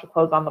throw a bunch of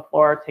clothes on the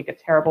floor, take a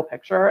terrible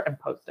picture, and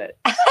post it.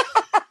 Hey,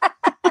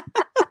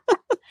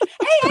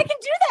 I can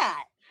do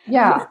that.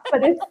 Yeah,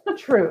 but it's the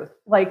truth.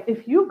 Like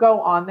if you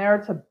go on there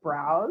to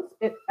browse,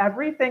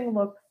 everything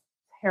looks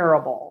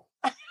terrible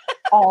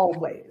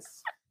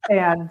always.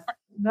 And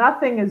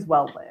nothing is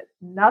well lit.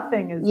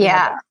 Nothing is in the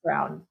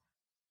background.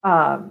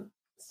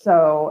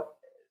 So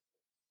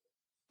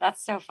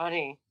that's so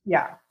funny.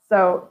 Yeah.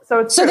 So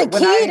it's so true. The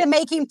key to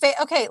making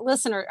okay,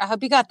 listener, I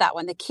hope you got that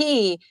one. The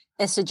key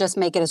is to just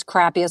make it as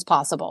crappy as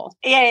possible.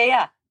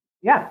 Yeah,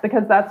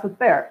 because that's what's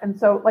there. And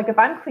so like if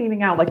I'm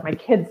cleaning out like my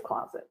kids'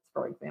 closets,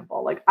 for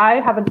example, like I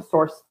haven't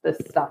sourced this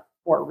stuff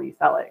for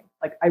reselling.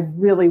 Like I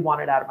really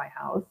want it out of my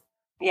house.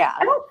 Yeah.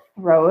 I don't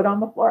throw it on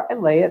the floor. I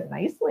lay it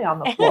nicely on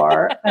the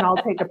floor and I'll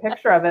take a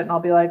picture of it and I'll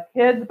be like,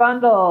 kids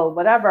bundle,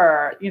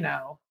 whatever, you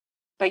know.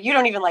 But you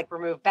don't even like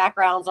remove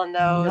backgrounds on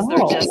those.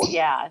 No. They're just,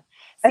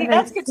 See,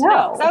 that's good to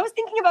know. So I was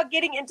thinking about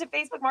getting into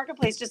Facebook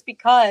Marketplace just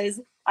because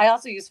I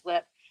also use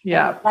Flip.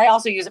 Yeah. I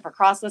also use it for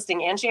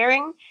cross-listing and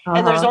sharing.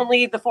 And there's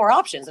only the 4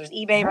 options. There's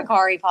eBay,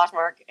 Mercari,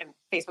 Poshmark, and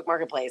Facebook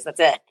Marketplace. That's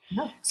it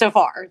so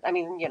far. I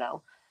mean, you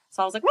know.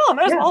 So I was like, well, I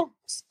might as well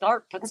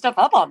start putting stuff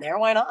up on there.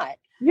 Why not?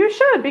 You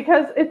should,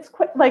 because it's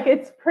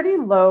it's pretty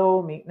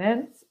low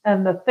maintenance.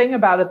 And the thing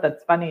about it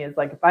that's funny is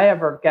like, if I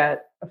ever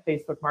get a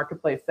Facebook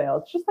Marketplace sale,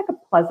 it's just like a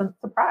pleasant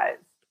surprise.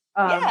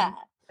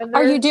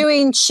 Are you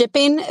doing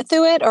shipping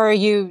through it or are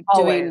you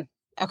doing?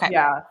 Okay.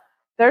 Yeah.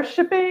 Their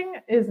shipping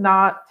is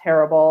not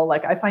terrible.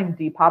 Like I find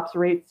Depop's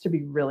rates to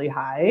be really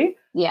high.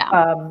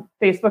 Yeah.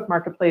 Facebook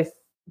Marketplace,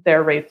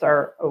 their rates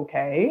are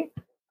okay.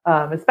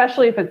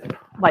 Especially if it's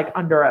like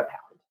under £1.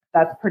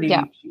 That's pretty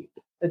cheap.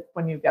 It's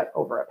when you get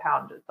over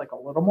 £1, it's like a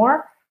little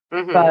more,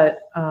 but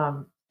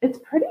it's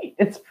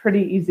pretty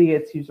easy.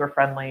 It's user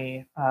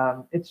friendly.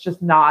 It's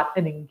just not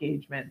an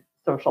engagement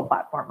social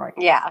platform, right?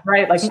 Yeah.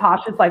 Right. Like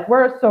Posh is like,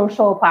 we're a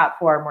social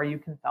platform where you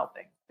can sell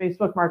things.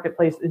 Facebook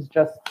Marketplace is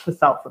just to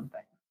sell some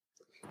things.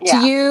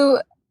 Yeah.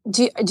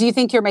 Do you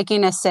think you're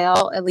making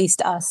at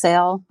least a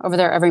sale over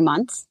there every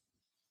month?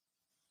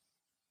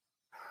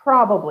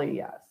 Probably,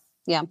 yes.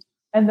 Yeah.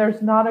 And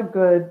there's not a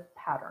good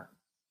pattern.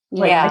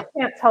 I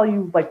can't tell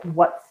you like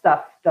what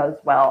stuff does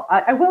well.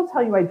 I will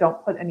tell you I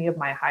don't put any of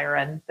my higher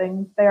end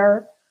things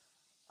there.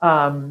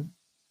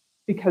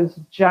 Because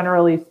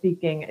generally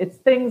speaking, it's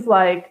things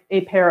like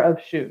a pair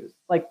of shoes.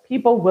 Like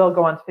people will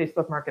go onto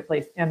Facebook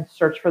Marketplace and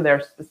search for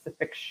their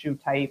specific shoe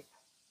type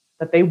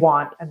that they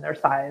want and their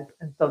size.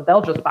 And so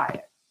they'll just buy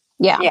it.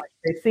 Yeah. Like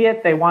they see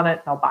it, they want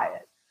it, they'll buy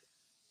it.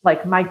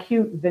 Like my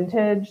cute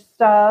vintage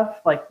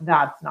stuff, like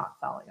that's not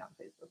selling on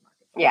Facebook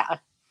Marketplace. Yeah.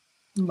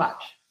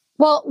 Much.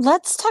 Well,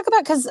 let's talk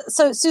about,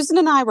 so Susan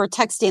and I were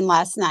texting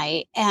last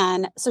night,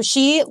 and so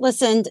she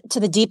listened to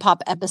the Depop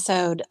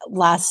episode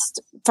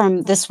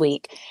from this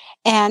week,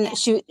 and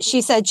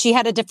she said she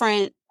had a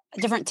different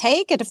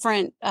take, a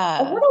different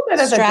a little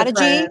bit of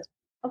strategy,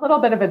 a little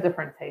bit of a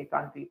different take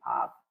on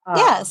Depop.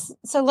 Yes.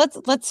 So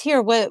let's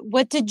hear what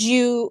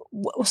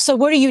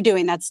are you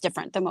doing that's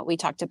different than what we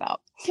talked about?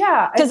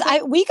 Yeah. Because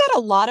we got a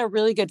lot of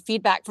really good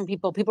feedback from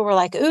people. People were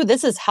like, "Ooh,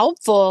 this is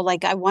helpful.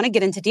 Like, I want to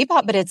get into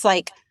Depop," but it's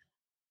like,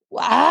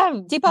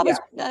 wow, Depop is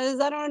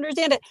I don't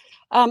understand it.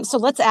 So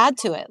let's add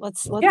to it.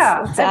 Let's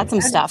add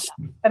some stuff.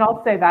 And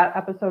I'll say that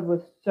episode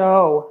was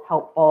so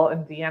helpful,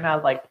 and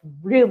Deanna like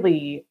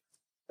really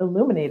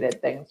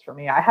illuminated things for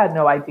me. I had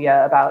no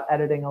idea about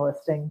editing a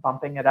listing,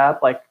 bumping it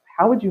up. Like,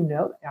 how would you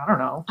know? I don't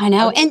know. I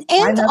know.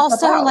 And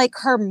also like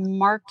her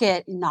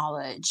market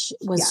knowledge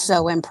was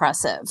so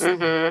impressive.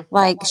 Mm-hmm.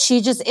 Like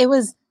it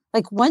was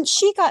like once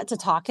she got to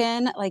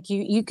talking, like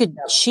you could,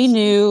 she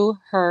knew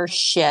her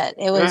shit.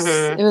 It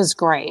was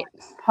great.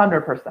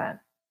 100%.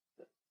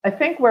 I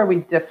think where we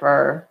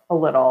differ a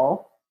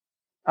little,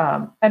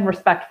 and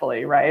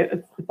respectfully, right?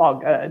 It's all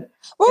good.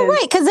 Well,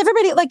 right. Cause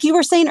everybody, like you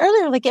were saying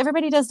earlier, like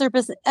everybody does their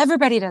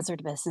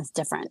business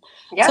different.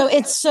 Yeah. So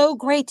it's so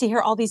great to hear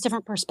all these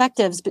different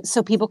perspectives,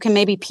 so people can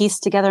maybe piece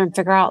together and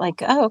figure out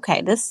like, oh,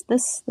 okay, this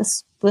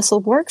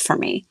will work for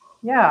me.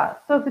 Yeah.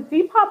 So the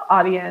Depop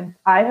audience,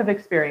 I have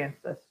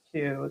experienced this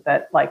too,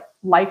 that like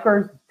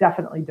likers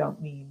definitely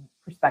don't mean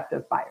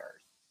prospective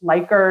buyers.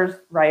 Likers,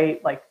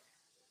 right? Like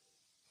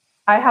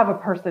I have a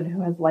person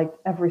who has liked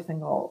every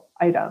single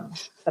item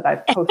that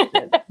I've posted.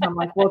 And I'm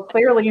like, well,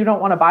 clearly you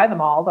don't want to buy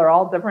them all. They're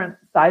all different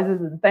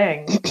sizes and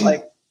things.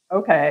 Like,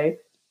 okay,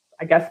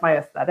 I guess my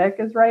aesthetic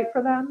is right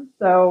for them.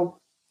 So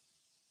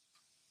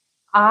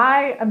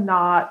I am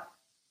not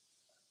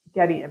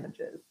Getty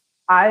Images.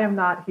 I am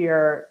not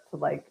here to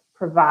like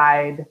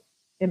provide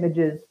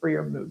images for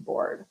your mood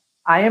board.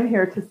 I am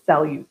here to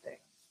sell you things.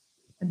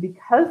 And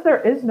because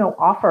there is no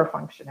offer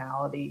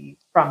functionality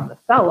from the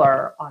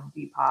seller on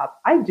Depop,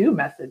 I do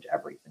message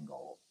every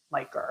single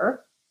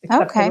liker,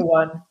 except for the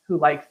one who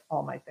likes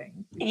all my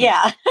things.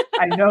 Yeah.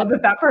 I know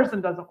that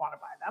person doesn't want to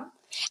buy them.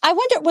 I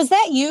wonder, was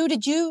that you?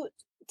 Did you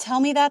tell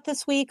me that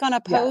this week on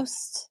a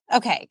post? Yeah.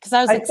 Okay. Because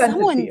I was like,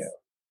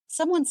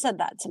 someone said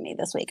that to me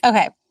this week.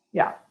 Okay.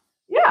 Yeah.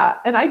 Yeah.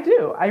 And I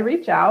do. I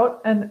reach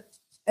out and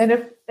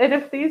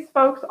if these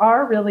folks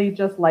are really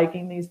just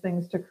liking these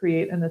things to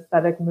create an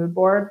aesthetic mood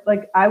board,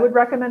 like I would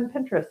recommend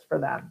Pinterest for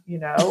them, you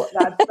know,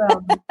 that's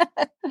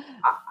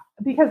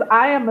because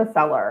I am a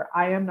seller.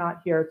 I am not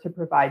here to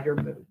provide your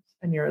moods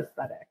and your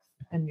aesthetics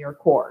and your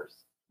cores.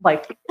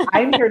 Like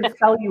I'm here to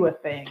sell you a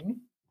thing.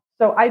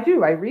 So I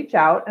reach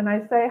out and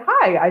I say,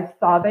 hi, I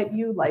saw that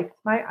you liked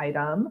my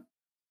item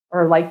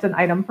or liked an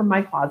item from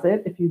my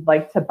closet. If you'd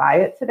like to buy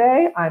it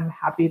today, I'm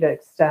happy to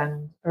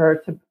extend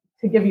or to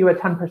give you a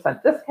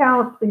 10%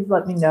 discount. Please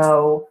let me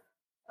know.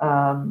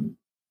 And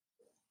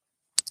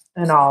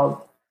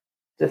I'll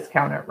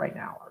discount it right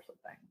now or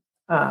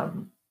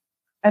something.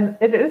 And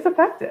it is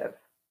effective.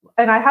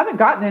 And I haven't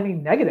gotten any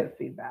negative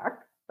feedback.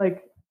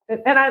 Like,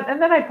 and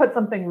then I put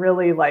something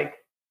really like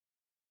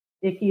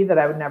icky that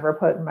I would never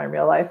put in my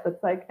real life.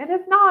 That's like, and if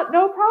not,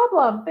 no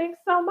problem. Thanks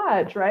so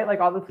much. Right. Like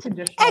all this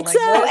conditional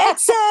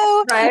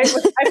XO. Right.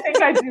 Which I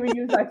think I do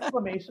use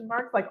exclamation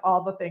marks, like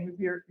all the things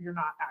you're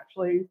not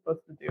actually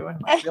supposed to do in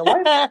my real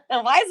life.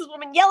 Why is this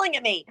woman yelling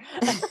at me?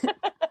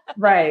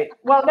 Right.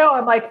 Well, no,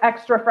 I'm like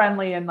extra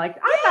friendly and like,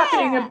 I'm not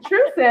being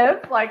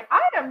intrusive. Like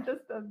I am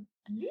just a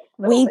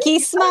winky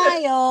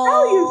smile.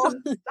 Tell you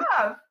some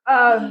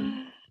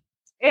stuff.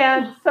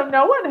 And so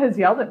no one has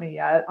yelled at me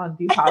yet on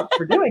Depop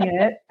for doing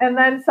it. And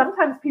then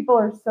sometimes people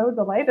are so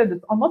delighted.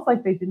 It's almost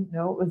like they didn't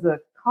know it was a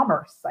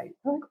commerce site.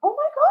 They're like, oh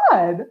my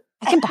God.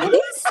 I can buy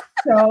these?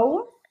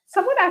 So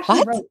someone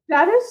actually wrote,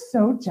 that is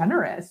so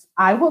generous.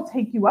 I will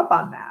take you up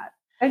on that.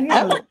 And you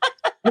know,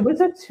 it was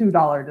a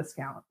 $2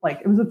 discount.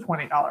 Like it was a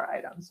 $20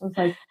 item. So it's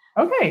like,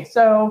 okay.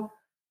 So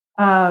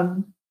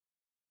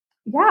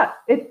yeah,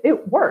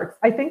 it works.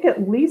 I think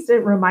at least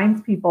it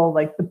reminds people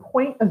like the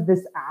point of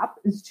this app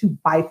is to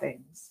buy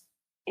things.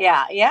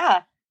 Yeah.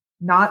 Yeah.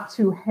 Not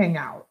to hang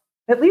out.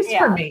 At least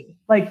for me.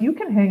 Like you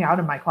can hang out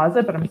in my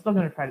closet, but I'm still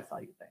going to try to sell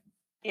you things.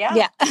 Yeah.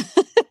 Yeah.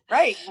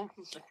 Right.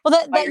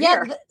 Well,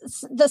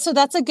 so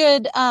that's a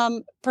good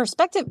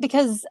perspective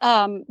because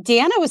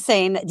Deanna was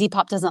saying that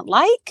Depop doesn't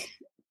like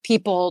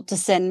people to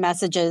send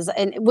messages.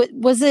 And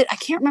was it, I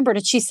can't remember.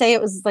 Did she say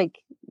it was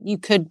like you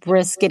could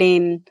risk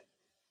getting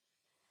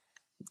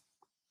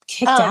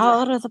kicked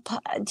out of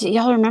the do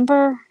y'all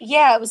remember?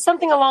 Yeah, it was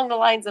something along the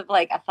lines of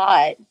like I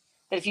thought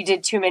that if you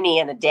did too many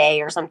in a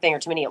day or something or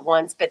too many at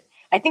once, but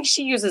I think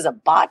she uses a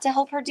bot to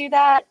help her do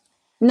that.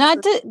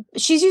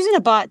 She's using a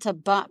bot to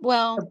bump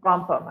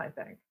them, I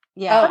think.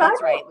 Yeah,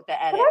 that's right with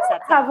the edits. I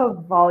don't have a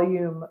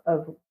volume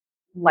of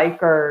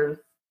likers.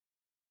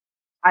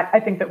 I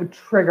think that would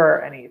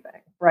trigger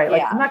anything, right?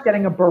 Like I'm not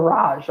getting a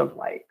barrage of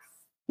likes.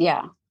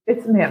 Yeah,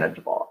 it's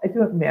manageable. I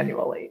do it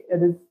manually.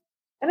 It is.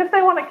 And if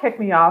they want to kick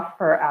me off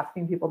for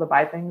asking people to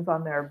buy things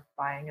on their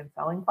buying and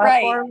selling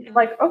platform,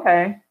 like,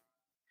 okay,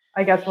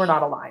 I guess we're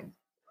not aligned.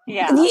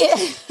 Yeah.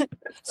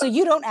 So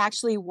you don't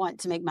actually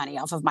want to make money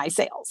off of my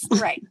sales.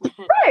 Right.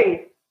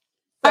 Right.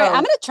 All right,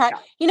 I'm going to try. Yeah.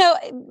 You know,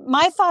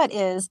 my thought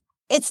is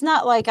it's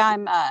not like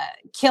I'm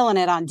killing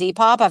it on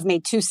Depop. I've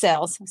made 2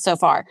 sales so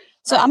far.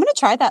 So I'm going to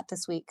try that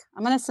this week.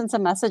 I'm going to send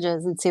some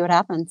messages and see what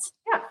happens.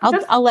 Yeah.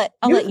 I'll let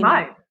you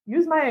know.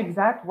 Use my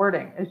exact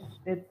wording.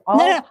 It's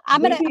all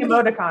I'm gonna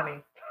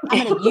emoticon-y.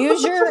 I'm going to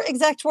use your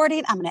exact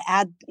wording. I'm going to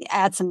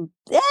add some,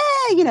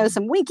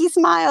 some winky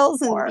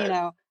smiles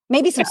and,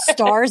 maybe some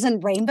stars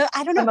and rainbow.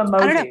 I don't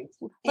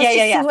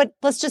know.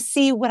 Let's just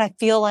see what I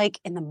feel like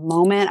in the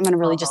moment. I'm going to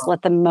really just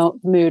let the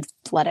mood,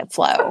 let it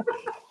flow.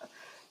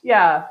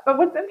 Yeah. But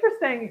what's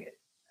interesting,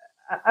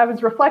 I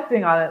was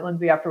reflecting on it,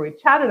 Lindsay, after we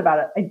chatted about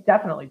it. I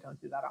definitely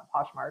don't do that on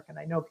Poshmark. And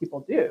I know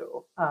people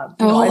do.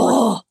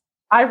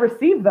 I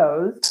receive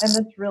those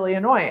and it's really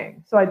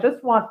annoying. So I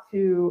just want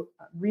to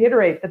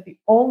reiterate that the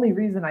only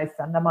reason I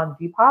send them on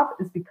Depop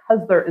is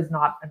because there is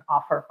not an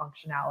offer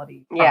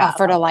functionality. Yeah.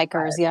 Offer to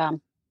likers. Yeah.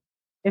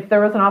 If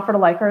there was an offer to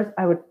likers,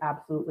 I would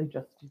absolutely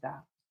just do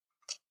that.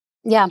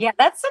 Yeah. Yeah.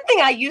 That's something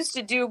I used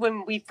to do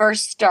when we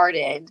first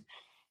started.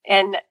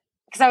 And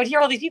because I would hear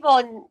all these people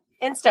on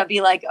Insta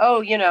be like,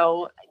 oh,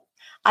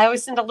 I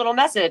always send a little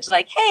message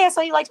like, hey, I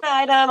saw you liked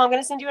my item. I'm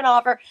going to send you an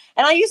offer.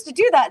 And I used to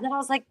do that. And then I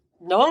was like,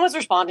 no one was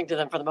responding to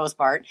them for the most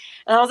part.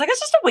 And I was like, it's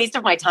just a waste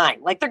of my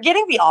time. Like, they're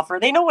getting the offer.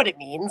 They know what it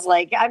means.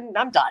 Like,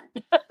 I'm done.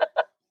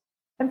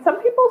 And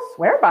some people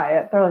swear by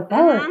it. They're like,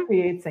 oh, it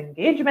creates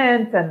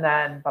engagement and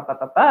then blah, blah,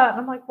 blah, blah. And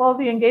I'm like, well,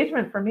 the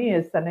engagement for me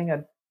is sending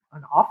an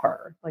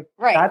offer. Like,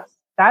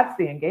 that's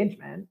the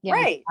engagement. Yeah.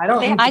 Right. I don't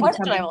if they have need a to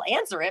question, come in- I will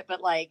answer it.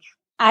 But like,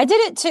 I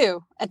did it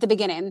too at the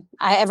beginning.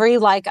 Every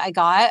like I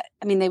got,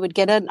 I mean, they would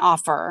get an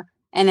offer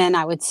and then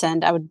I would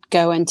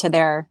go into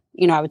their,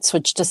 you know, I would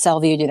switch to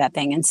Sellview, do that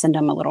thing and send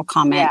them a little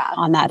comment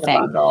on that thing.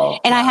 bundle.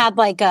 And I had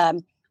like, I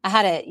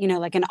had a, you know,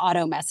 like an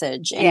auto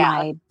message in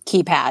my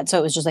keypad. So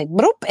it was just like,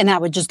 bloop, and I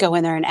would just go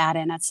in there and add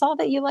in, I saw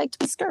that you liked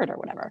the skirt or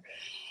whatever.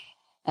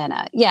 And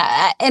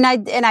and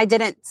I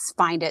didn't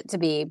find it to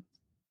be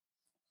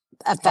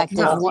effective.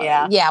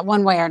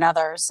 One way or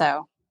another.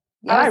 So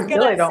I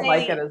really don't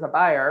like it as a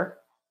buyer.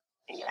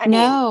 I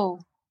mean,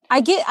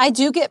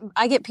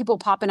 I get people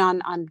popping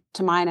on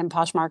to mine and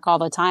Poshmark all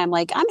the time.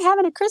 Like, I'm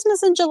having a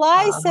Christmas in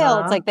July sale.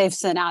 It's like they've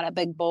sent out a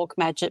big bulk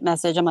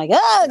message. I'm like,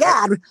 oh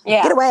God,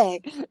 get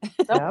away.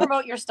 Don't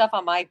promote your stuff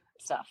on my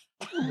stuff.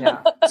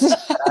 Yeah,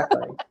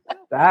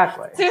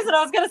 exactly. Susan,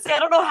 I was going to say, I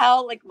don't know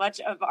how like much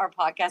of our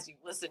podcast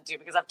you've listened to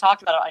because I've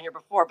talked about it on here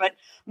before, but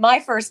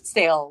my first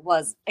sale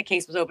a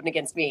case was opened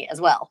against me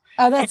as well.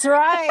 Oh, that's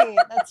right.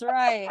 That's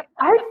right.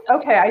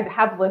 I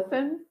have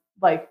listened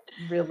like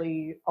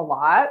really a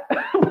lot.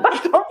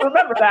 I don't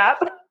remember that.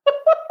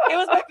 It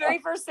was my very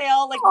first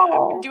sale. Like,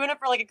 I've been doing it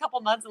for like a couple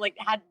months and like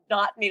had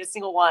not made a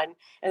single one.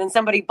 And then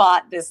somebody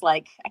bought this,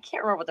 like, I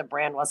can't remember what the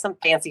brand was, some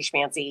fancy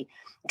schmancy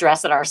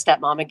dress that our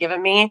stepmom had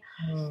given me.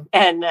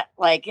 And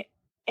like,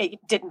 it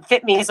didn't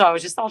fit me. So I'll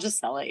just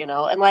sell it, you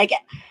know? And like,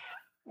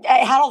 I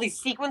had all these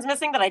sequins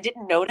missing that I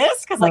didn't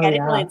notice because like I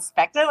didn't really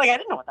inspect it. Like, I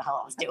didn't know what the hell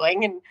I was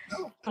doing. And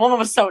the woman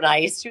was so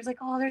nice. She was like,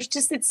 oh,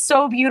 it's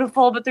so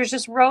beautiful, but there's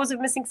just rows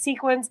of missing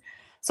sequins.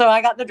 So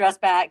I got the dress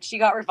back. She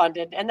got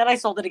refunded. And then I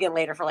sold it again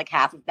later for like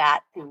half of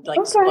that and like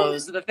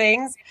disclosed the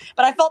things.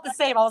 But I felt the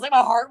same. I was like,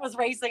 my heart was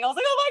racing. I was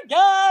like, oh my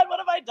God, what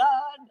have I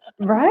done?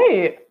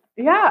 Right.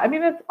 Yeah. I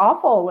mean, it's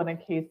awful when a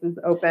case is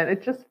open.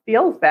 It just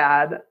feels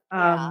bad.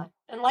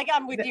 And like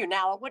I'm with you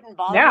now, it wouldn't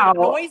bother me. It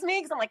annoys me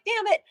because I'm like,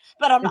 damn it.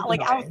 But I'm not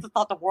like, I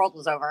thought the world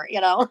was over,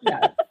 you know?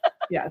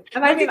 Yes.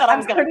 And I thought I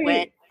was going to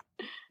quit.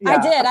 Yeah.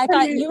 I did. I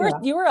thought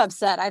you were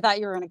upset. I thought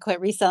you were going to quit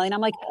reselling.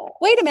 I'm like,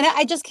 wait a minute.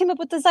 I just came up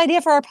with this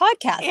idea for our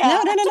podcast.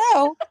 Yeah.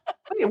 No.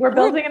 We're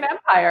building an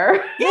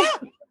empire. Yeah.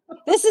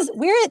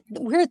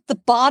 We're at the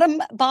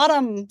bottom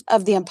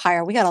of the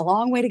empire. We got a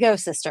long way to go,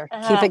 sister.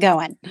 Keep it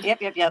going. Yep.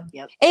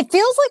 It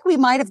feels like we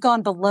might have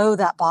gone below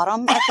that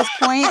bottom at this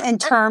point in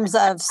terms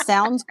of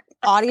sound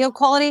audio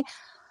quality.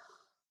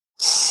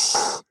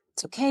 It's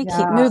okay.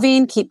 Keep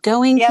moving, keep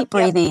going, keep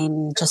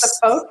breathing. Just the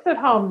folks at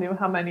home knew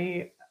how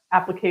many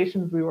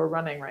applications we were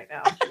running right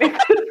now to make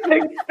this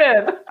big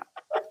spin.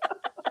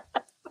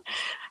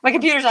 My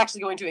computer's actually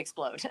going to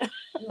explode.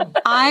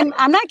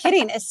 I'm not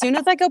kidding. As soon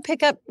as I go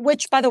pick up,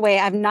 which by the way,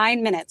 I have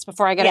 9 minutes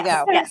before I gotta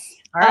go. Yes.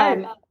 All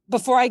right.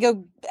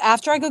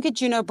 After I go get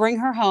Juno, bring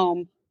her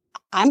home,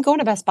 I'm going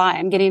to Best Buy.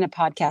 I'm getting a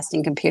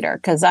podcasting computer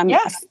because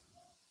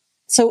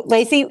So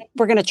Lacey,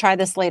 we're going to try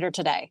this later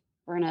today.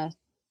 We're going to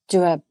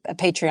do a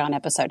Patreon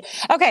episode.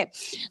 Okay.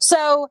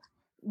 So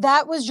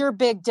that was your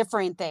big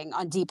differing thing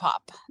on Depop.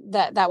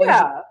 That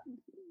was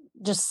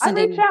just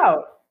sending. I reach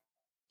out.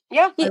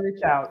 Yeah. I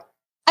reach out.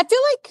 I feel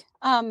like,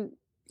 I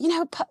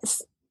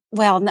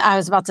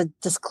was about to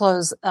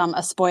disclose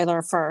a spoiler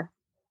it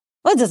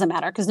doesn't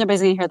matter because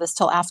nobody's going to hear this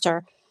till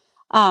after.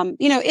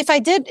 If I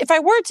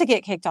were to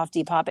get kicked off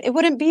Depop, it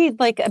wouldn't be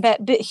like a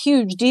bit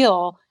huge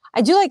deal.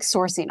 I do like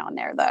sourcing on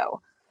there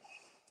though.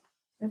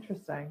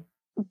 Interesting.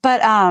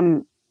 But,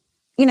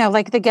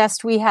 like the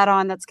guest we had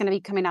on that's going to be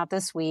coming out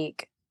this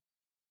week,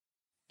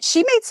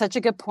 she made such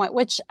a good point,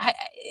 which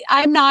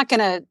I'm not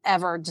going to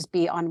ever just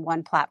be on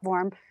one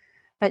platform.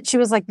 But she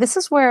was like, this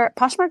is where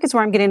Poshmark is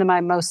where I'm getting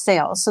my most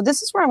sales. So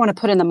this is where I want to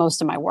put in the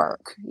most of my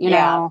work, you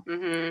know?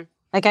 Mm-hmm.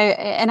 Like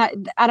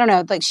I don't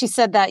know, like she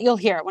said that you'll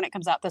hear it when it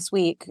comes out this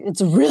week.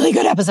 It's a really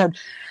good episode.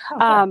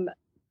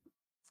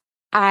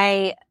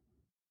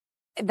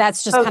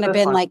 That's just kind of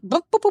been like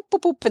boop, boop, boop,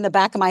 boop, boop in the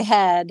back of my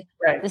head.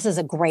 Right. This is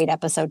a great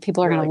episode.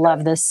 People are going to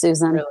love this,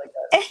 Susan. Really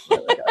good.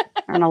 Really good.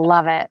 They're going to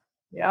love it.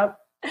 Yep.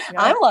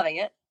 I'm loving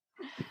it.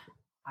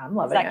 I'm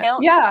loving Does that it.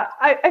 count? Yeah.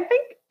 I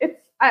think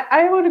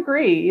I would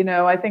agree.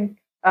 I think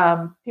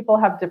people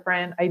have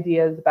different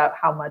ideas about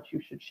how much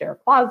you should share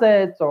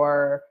closets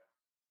or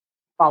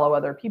follow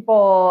other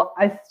people.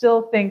 I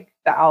still think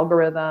the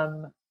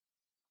algorithm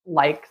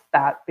likes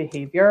that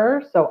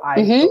behavior. So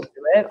I still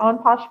do it on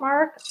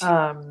Poshmark.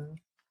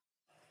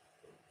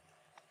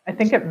 I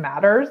think it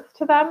matters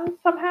to them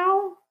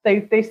somehow.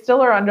 They still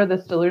are under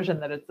this delusion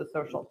that it's a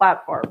social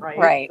platform, right?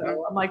 Right.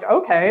 So I'm like,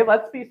 okay,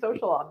 let's be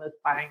social on this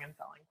buying and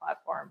selling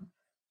platform.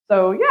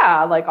 So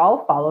yeah, like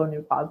I'll follow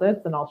new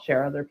closets and I'll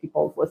share other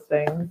people's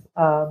listings.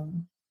 I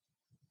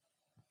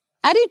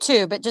do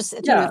too, but just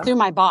through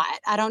my bot.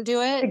 I don't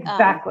do it.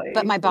 Exactly.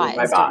 But my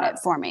bot is doing it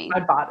for me.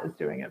 My bot is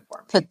doing it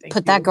for me.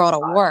 Put that girl to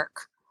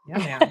work. Yeah,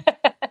 man.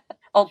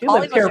 Oh, She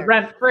Polly lives here Butcher.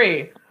 rent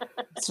free.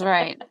 That's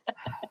right.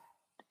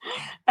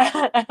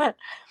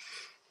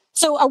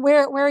 So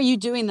where are you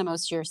doing the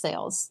most of your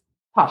sales?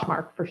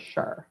 Poshmark for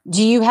sure.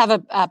 Do you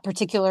have a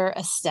particular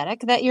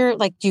aesthetic that you're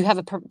like, do you have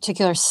a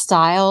particular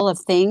style of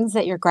things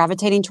that you're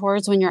gravitating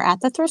towards when you're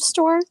at the thrift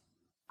store?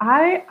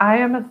 I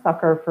am a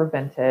sucker for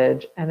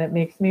vintage, and it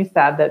makes me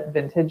sad that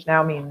vintage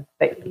now means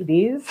the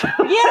 80s.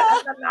 Yeah.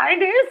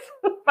 and the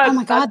 90s. But Oh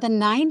my God, the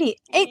 90s.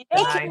 the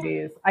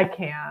 90s. I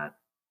can't.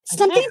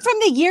 Something from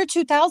the year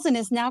 2000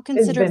 is now Is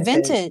considered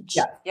vintage.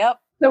 Yes. Yep.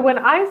 So when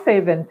I say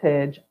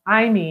vintage,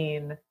 I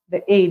mean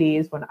the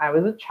 80s when I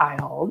was a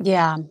child.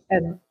 Yeah.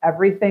 And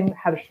everything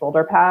had a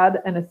shoulder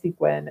pad and a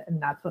sequin,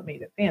 and that's what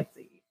made it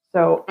fancy.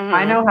 So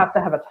I now have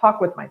to have a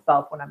talk with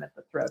myself when I'm at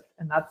the thrift,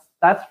 and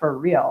that's for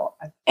real.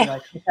 I feel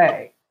like,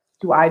 okay,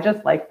 do I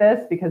just like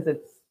this because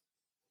it's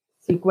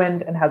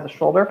sequined and has a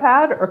shoulder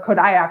pad, or could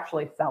I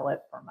actually sell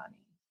it for money?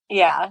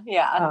 Yeah.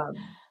 Yeah.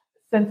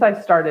 Since I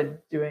started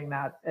doing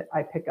that,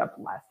 I pick up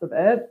less of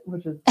it,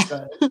 which is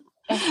good.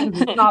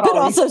 It's not But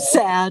always also good.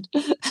 sad.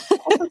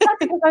 Also sad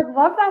because I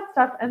love that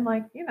stuff, and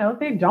like, you know,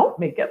 they don't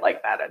make it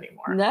like that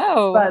anymore.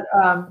 No. But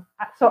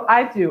so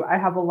I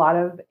have a lot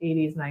of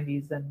 80s,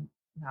 90s, and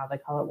now they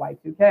call it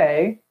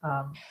Y2K.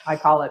 I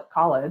call it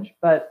college,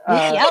 but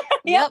Yep.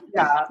 yeah,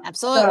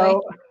 Absolutely.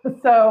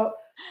 So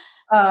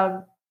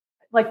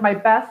like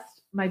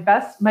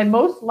my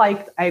most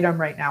liked item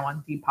right now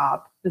on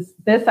Depop.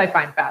 This I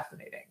find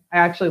fascinating. I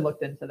actually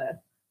looked into this.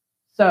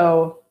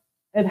 So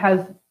it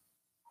has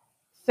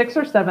 6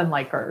 or 7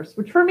 likers,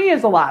 which for me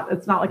is a lot.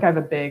 It's not like I have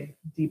a big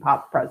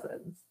Depop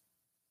presence.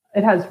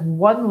 It has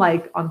 1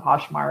 like on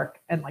Poshmark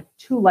and like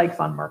 2 likes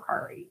on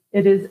Mercari.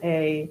 It is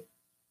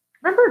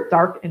remember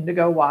dark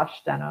indigo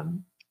wash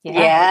denim?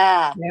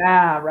 Yeah.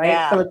 Yeah, right.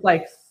 Yeah. So it's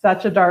like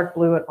such a dark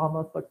blue, it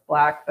almost looks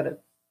black, but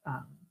it's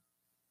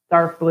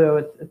dark blue.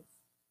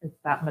 It's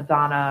that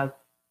Madonna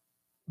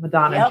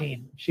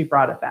jean. She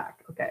brought it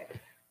back. Okay.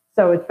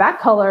 So it's that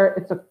color.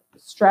 It's a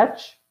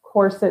stretch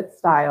corset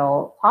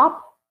style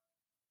top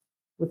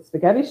with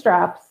spaghetti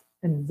straps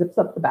and zips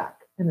up the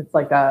back. And it's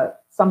like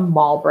some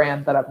mall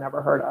brand that I've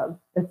never heard of.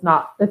 It's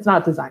not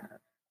designer.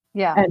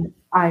 Yeah. And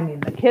I mean,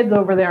 the kids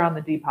over there on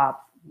the Depop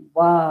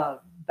love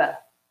it.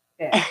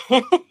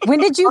 When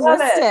did you Love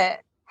list it. it?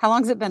 How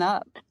long has it been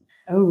up?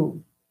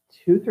 Oh,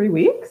 2-3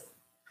 weeks?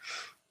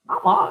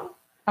 Not long.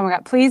 Oh my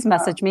God. Please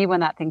message me when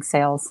that thing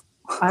sales.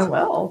 I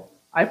will.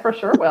 I for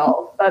sure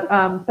will. But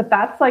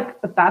that's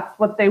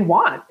what they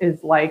want,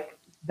 is like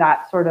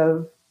that sort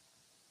of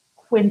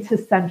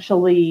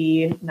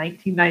quintessentially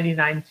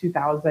 1999,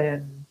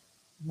 2000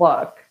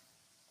 look.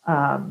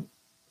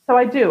 So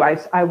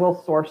I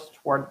will source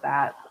toward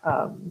that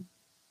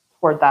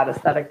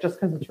aesthetic just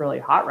because it's really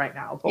hot right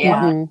now. But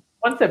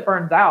once it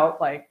burns out,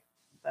 like,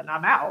 then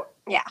I'm out.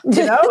 Yeah.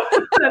 You know?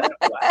 Then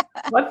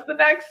what's the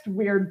next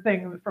weird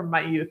thing from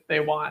my youth they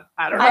want?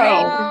 I don't know.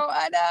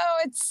 I know.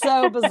 It's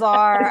so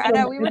bizarre. I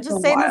know. We were It's just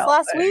a saying this wild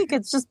last thing. week.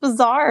 It's just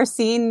bizarre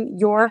seeing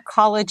your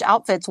college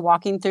outfits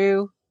walking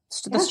through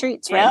the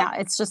streets right now.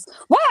 It's just,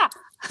 wow.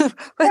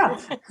 Yeah.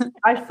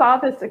 I saw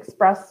this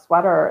Express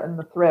sweater in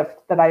the thrift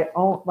that I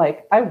own.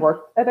 Like, I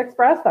worked at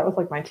Express. That was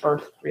like my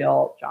first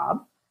real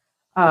job.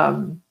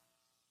 And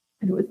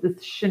it was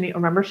this chenille.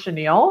 Remember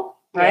chenille?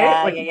 Right?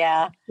 Yeah, like,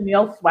 yeah.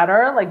 Chenille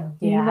sweater, like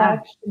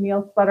V-neck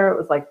chenille sweater. It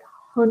was like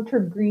hunter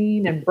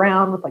green and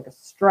brown with like a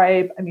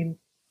stripe. I mean,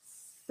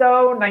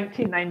 so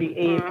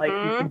 1998, like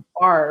you could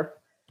barf.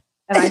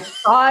 And I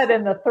saw it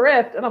in the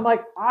thrift, and I'm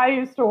like, I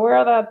used to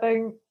wear that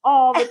thing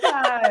all the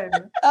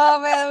time. Oh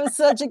man, it was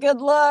such a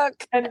good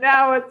look. And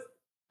now it's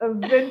a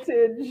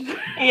vintage.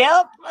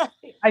 Yep.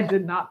 I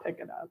did not pick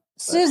it up. but-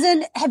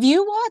 Susan, have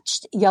you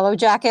watched Yellow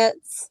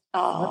Jackets?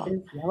 Oh, What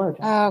is Yellow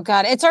Jacket? Oh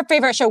God, it's our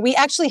favorite show. We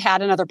actually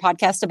had another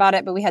podcast about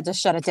it, but we had to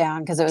shut it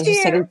down because it was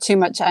just taking too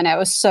much. I know, it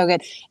was so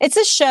good. It's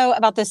a show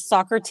about this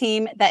soccer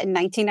team that in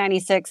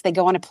 1996, they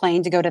go on a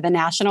plane to go to the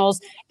Nationals,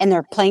 and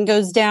their plane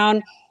goes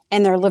down,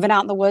 and they're living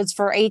out in the woods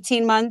for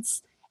 18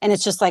 months. And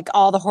it's just like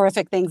all the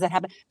horrific things that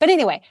happen. But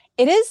anyway,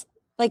 it is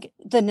like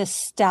the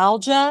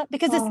nostalgia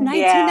because it's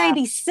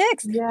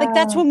 1996. Like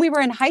that's when we were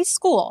in high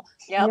school.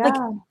 yep. Like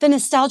the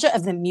nostalgia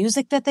of the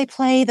music that they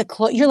play, the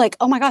clothes. You're like,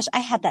 oh my gosh, I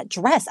had that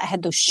dress. I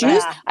had those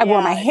shoes. I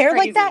wore my it's hair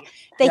like that. crazy.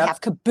 They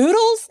have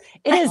caboodles.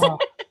 It is,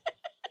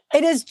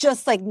 it is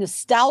just like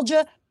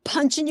nostalgia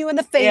punching you in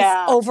the face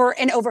over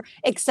and over,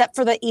 except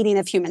for the eating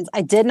of humans.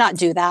 I did not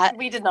do that.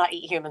 We did not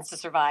eat humans to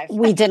survive.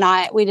 We did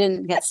not. We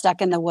didn't get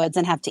stuck in the woods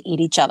and have to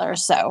eat each other.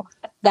 So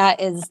that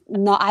is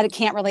not. I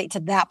can't relate to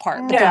that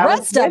part. But the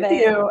rest of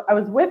it, I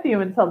was with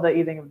you until the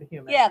eating of the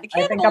humans. Yeah, the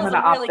I think I'm cannibalism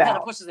going to opt really kind of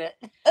out. pushes it.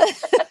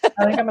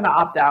 I think I'm going to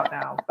opt out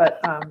now. But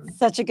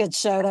such a good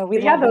show, though.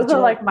 We yeah, love those each are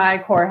other. like my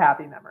core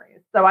happy memories.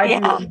 So I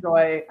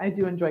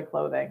do enjoy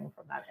clothing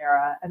from that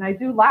era, and I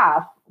do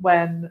laugh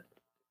when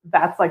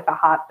that's like the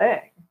hot thing.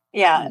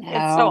 Yeah,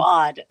 it's so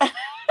odd.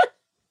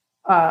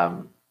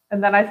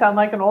 And then I sound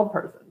like an old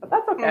person, but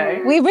that's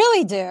okay. We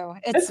really do.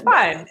 It's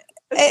fine.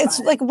 It's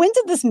like, when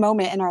did this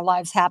moment in our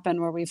lives happen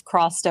where we've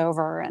crossed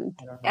over? And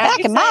back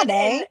in my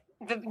day,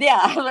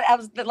 That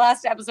was the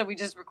last episode we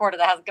just recorded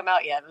that hasn't come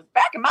out yet. It was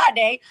back in my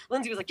day.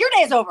 Lindsay was like, "Your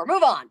day's over.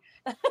 Move on."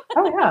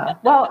 Oh yeah.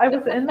 Well, I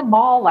was in the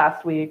mall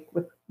last week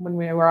when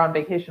we were on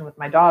vacation with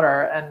my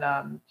daughter,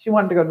 and she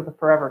wanted to go to the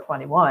Forever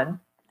 21.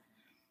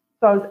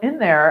 So I was in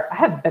there. I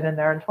hadn't been in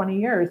there in 20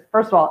 years.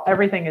 First of all,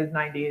 everything is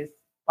 90s,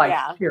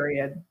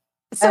 period.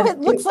 So And it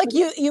looks like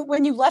you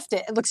when you left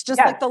it looks just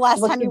like the last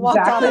time you walked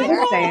out of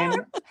there. Same.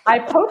 I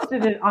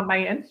posted it on my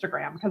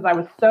Instagram because I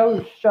was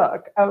so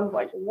shook. I was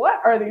like, what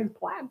are these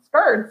plaid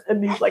skirts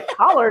and these like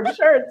collared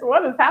shirts?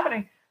 What is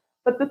happening?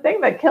 But the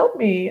thing that killed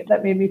me,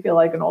 that made me feel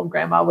like an old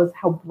grandma, was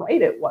how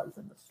bright it was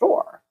in the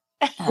store.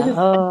 It just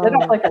lit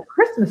up like a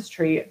Christmas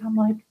tree. And I'm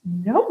like,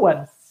 no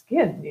one's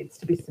skin needs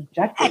to be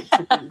subjected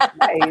to these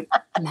lights.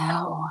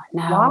 No.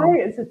 Why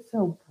is it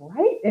so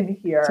bright in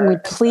here? Can we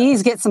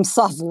please get some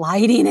soft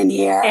lighting in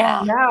here?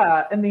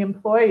 Yeah. And the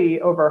employee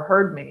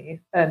overheard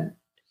me and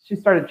she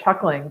started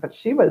chuckling, but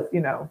she was,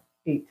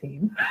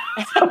 18.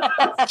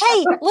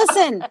 Hey,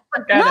 listen,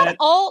 not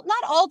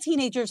all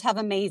teenagers have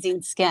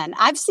amazing skin.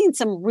 I've seen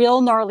some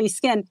real gnarly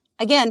skin,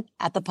 again,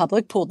 at the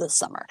public pool this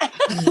summer.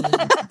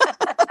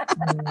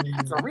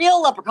 It's a real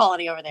leper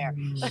colony over there.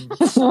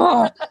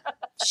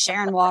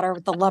 Sharing water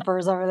with the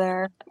lepers over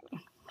there.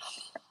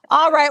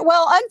 All right.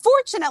 Well,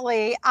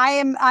 unfortunately,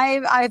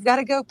 I've got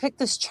to go pick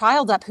this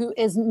child up who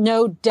is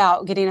no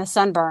doubt getting a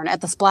sunburn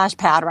at the splash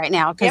pad right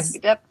now because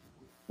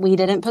we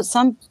didn't put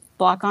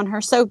sunblock on her.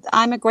 So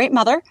I'm a great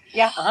mother.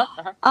 Yeah.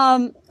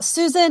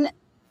 Susan,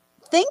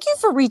 thank you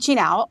for reaching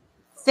out.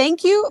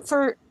 Thank you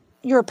for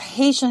your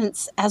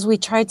patience as we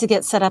tried to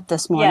get set up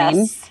this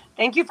morning. Yes.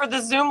 Thank you for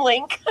the Zoom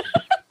link.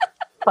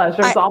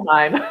 Pleasure's all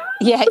mine.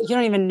 Yeah, you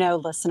don't even know,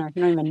 listener.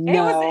 You don't even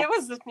know. It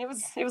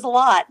was a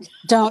lot.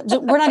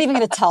 We're not even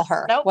going to tell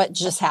her Nope. what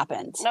just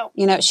happened.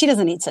 No. She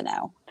doesn't need to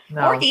know.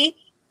 No. Or he.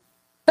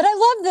 But I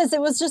love this.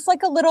 It was just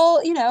like a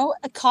little,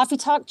 a coffee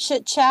talk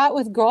chit chat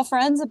with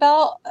girlfriends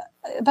about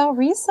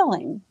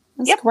reselling.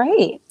 It's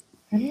great.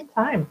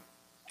 Anytime.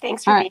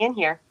 Thanks for being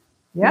here.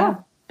 Yeah.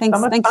 Thanks.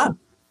 So much fun.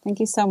 Thank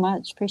you so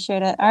much.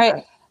 Appreciate it. All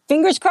right.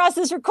 Fingers crossed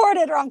this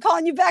recorded or I'm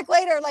calling you back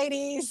later,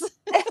 ladies.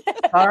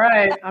 All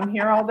right. I'm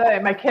here all day.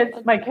 My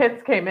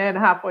kids came in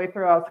halfway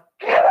through. I was like,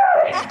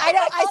 I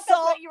know. I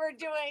saw what you were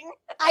doing.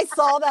 I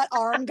saw that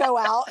arm go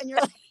out and you're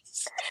like,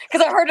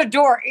 because I heard a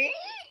door.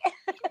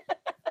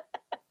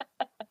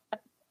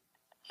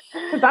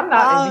 because I'm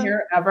not in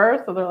here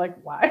ever. So they're like,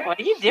 why? What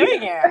are you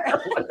doing here?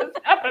 What is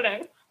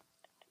happening?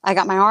 I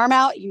got my arm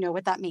out. You know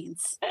what that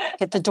means.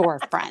 Hit the door,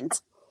 friend.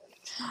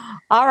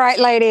 All right,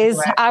 ladies.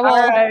 Right.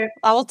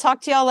 I will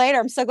talk to y'all later.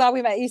 I'm so glad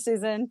we met you,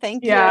 Susan.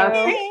 Thank you. Yeah.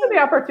 Thanks for the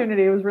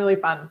opportunity. It was really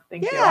fun.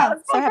 Thank you. Yeah.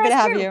 So happy to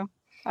have you.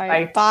 All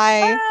right.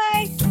 Bye.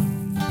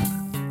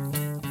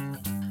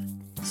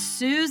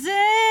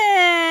 Susan.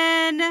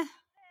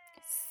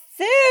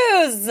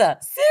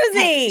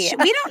 Susie.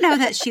 We don't know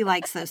that she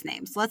likes those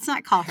names. Let's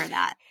not call her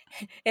that.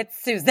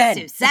 It's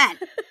Susan. Susan,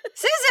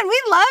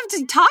 we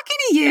loved talking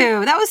to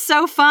you. That was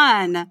so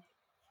fun.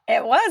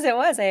 It was.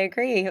 I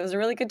agree. It was a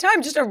really good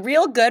time. Just a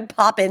real good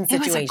pop-in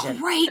situation. It was a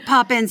great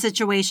pop-in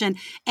situation.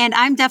 And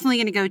I'm definitely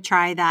going to go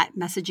try that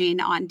messaging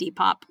on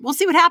Depop. We'll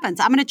see what happens.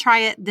 I'm going to try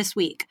it this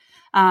week.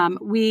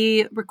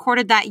 We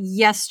recorded that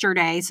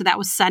yesterday. So that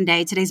was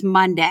Sunday. Today's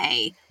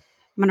Monday.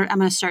 I'm going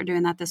to start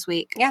doing that this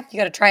week. Yeah, you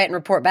got to try it and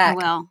report back.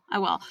 I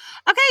will.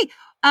 Okay.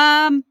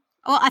 Well,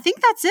 I think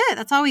that's it.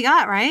 That's all we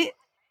got, right?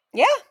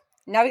 Yeah.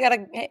 Now we got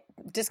to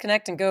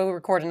disconnect and go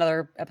record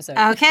another episode.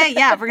 Okay.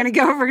 Yeah. We're going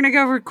to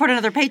go record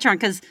another Patreon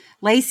because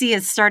Lacey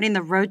is starting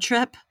the road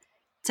trip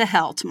to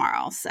hell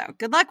tomorrow. So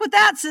good luck with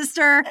that,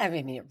 sister. I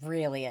mean, it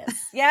really is.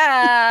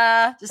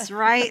 Yeah. Just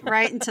right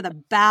into the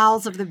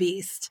bowels of the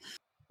beast.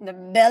 The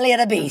belly of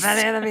the beast.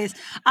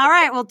 All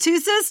right. Well, two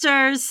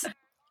sisters.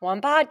 One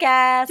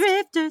podcast.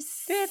 Thrifters.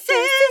 Sisters.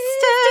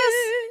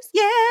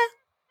 Yeah.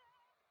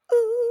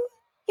 Ooh,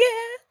 yeah,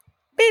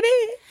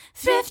 baby.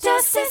 Thrifter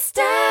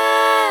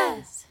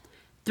Sisters.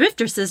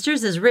 Thrifter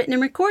Sisters is written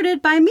and recorded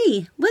by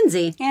me,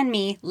 Lindsay. And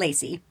me,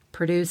 Lacey.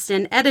 Produced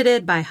and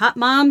edited by Hot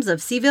Moms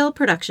of Seaville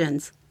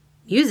Productions.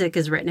 Music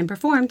is written and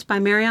performed by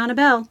Mariana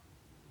Bell.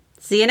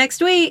 See you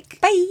next week.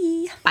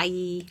 Bye.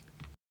 Bye.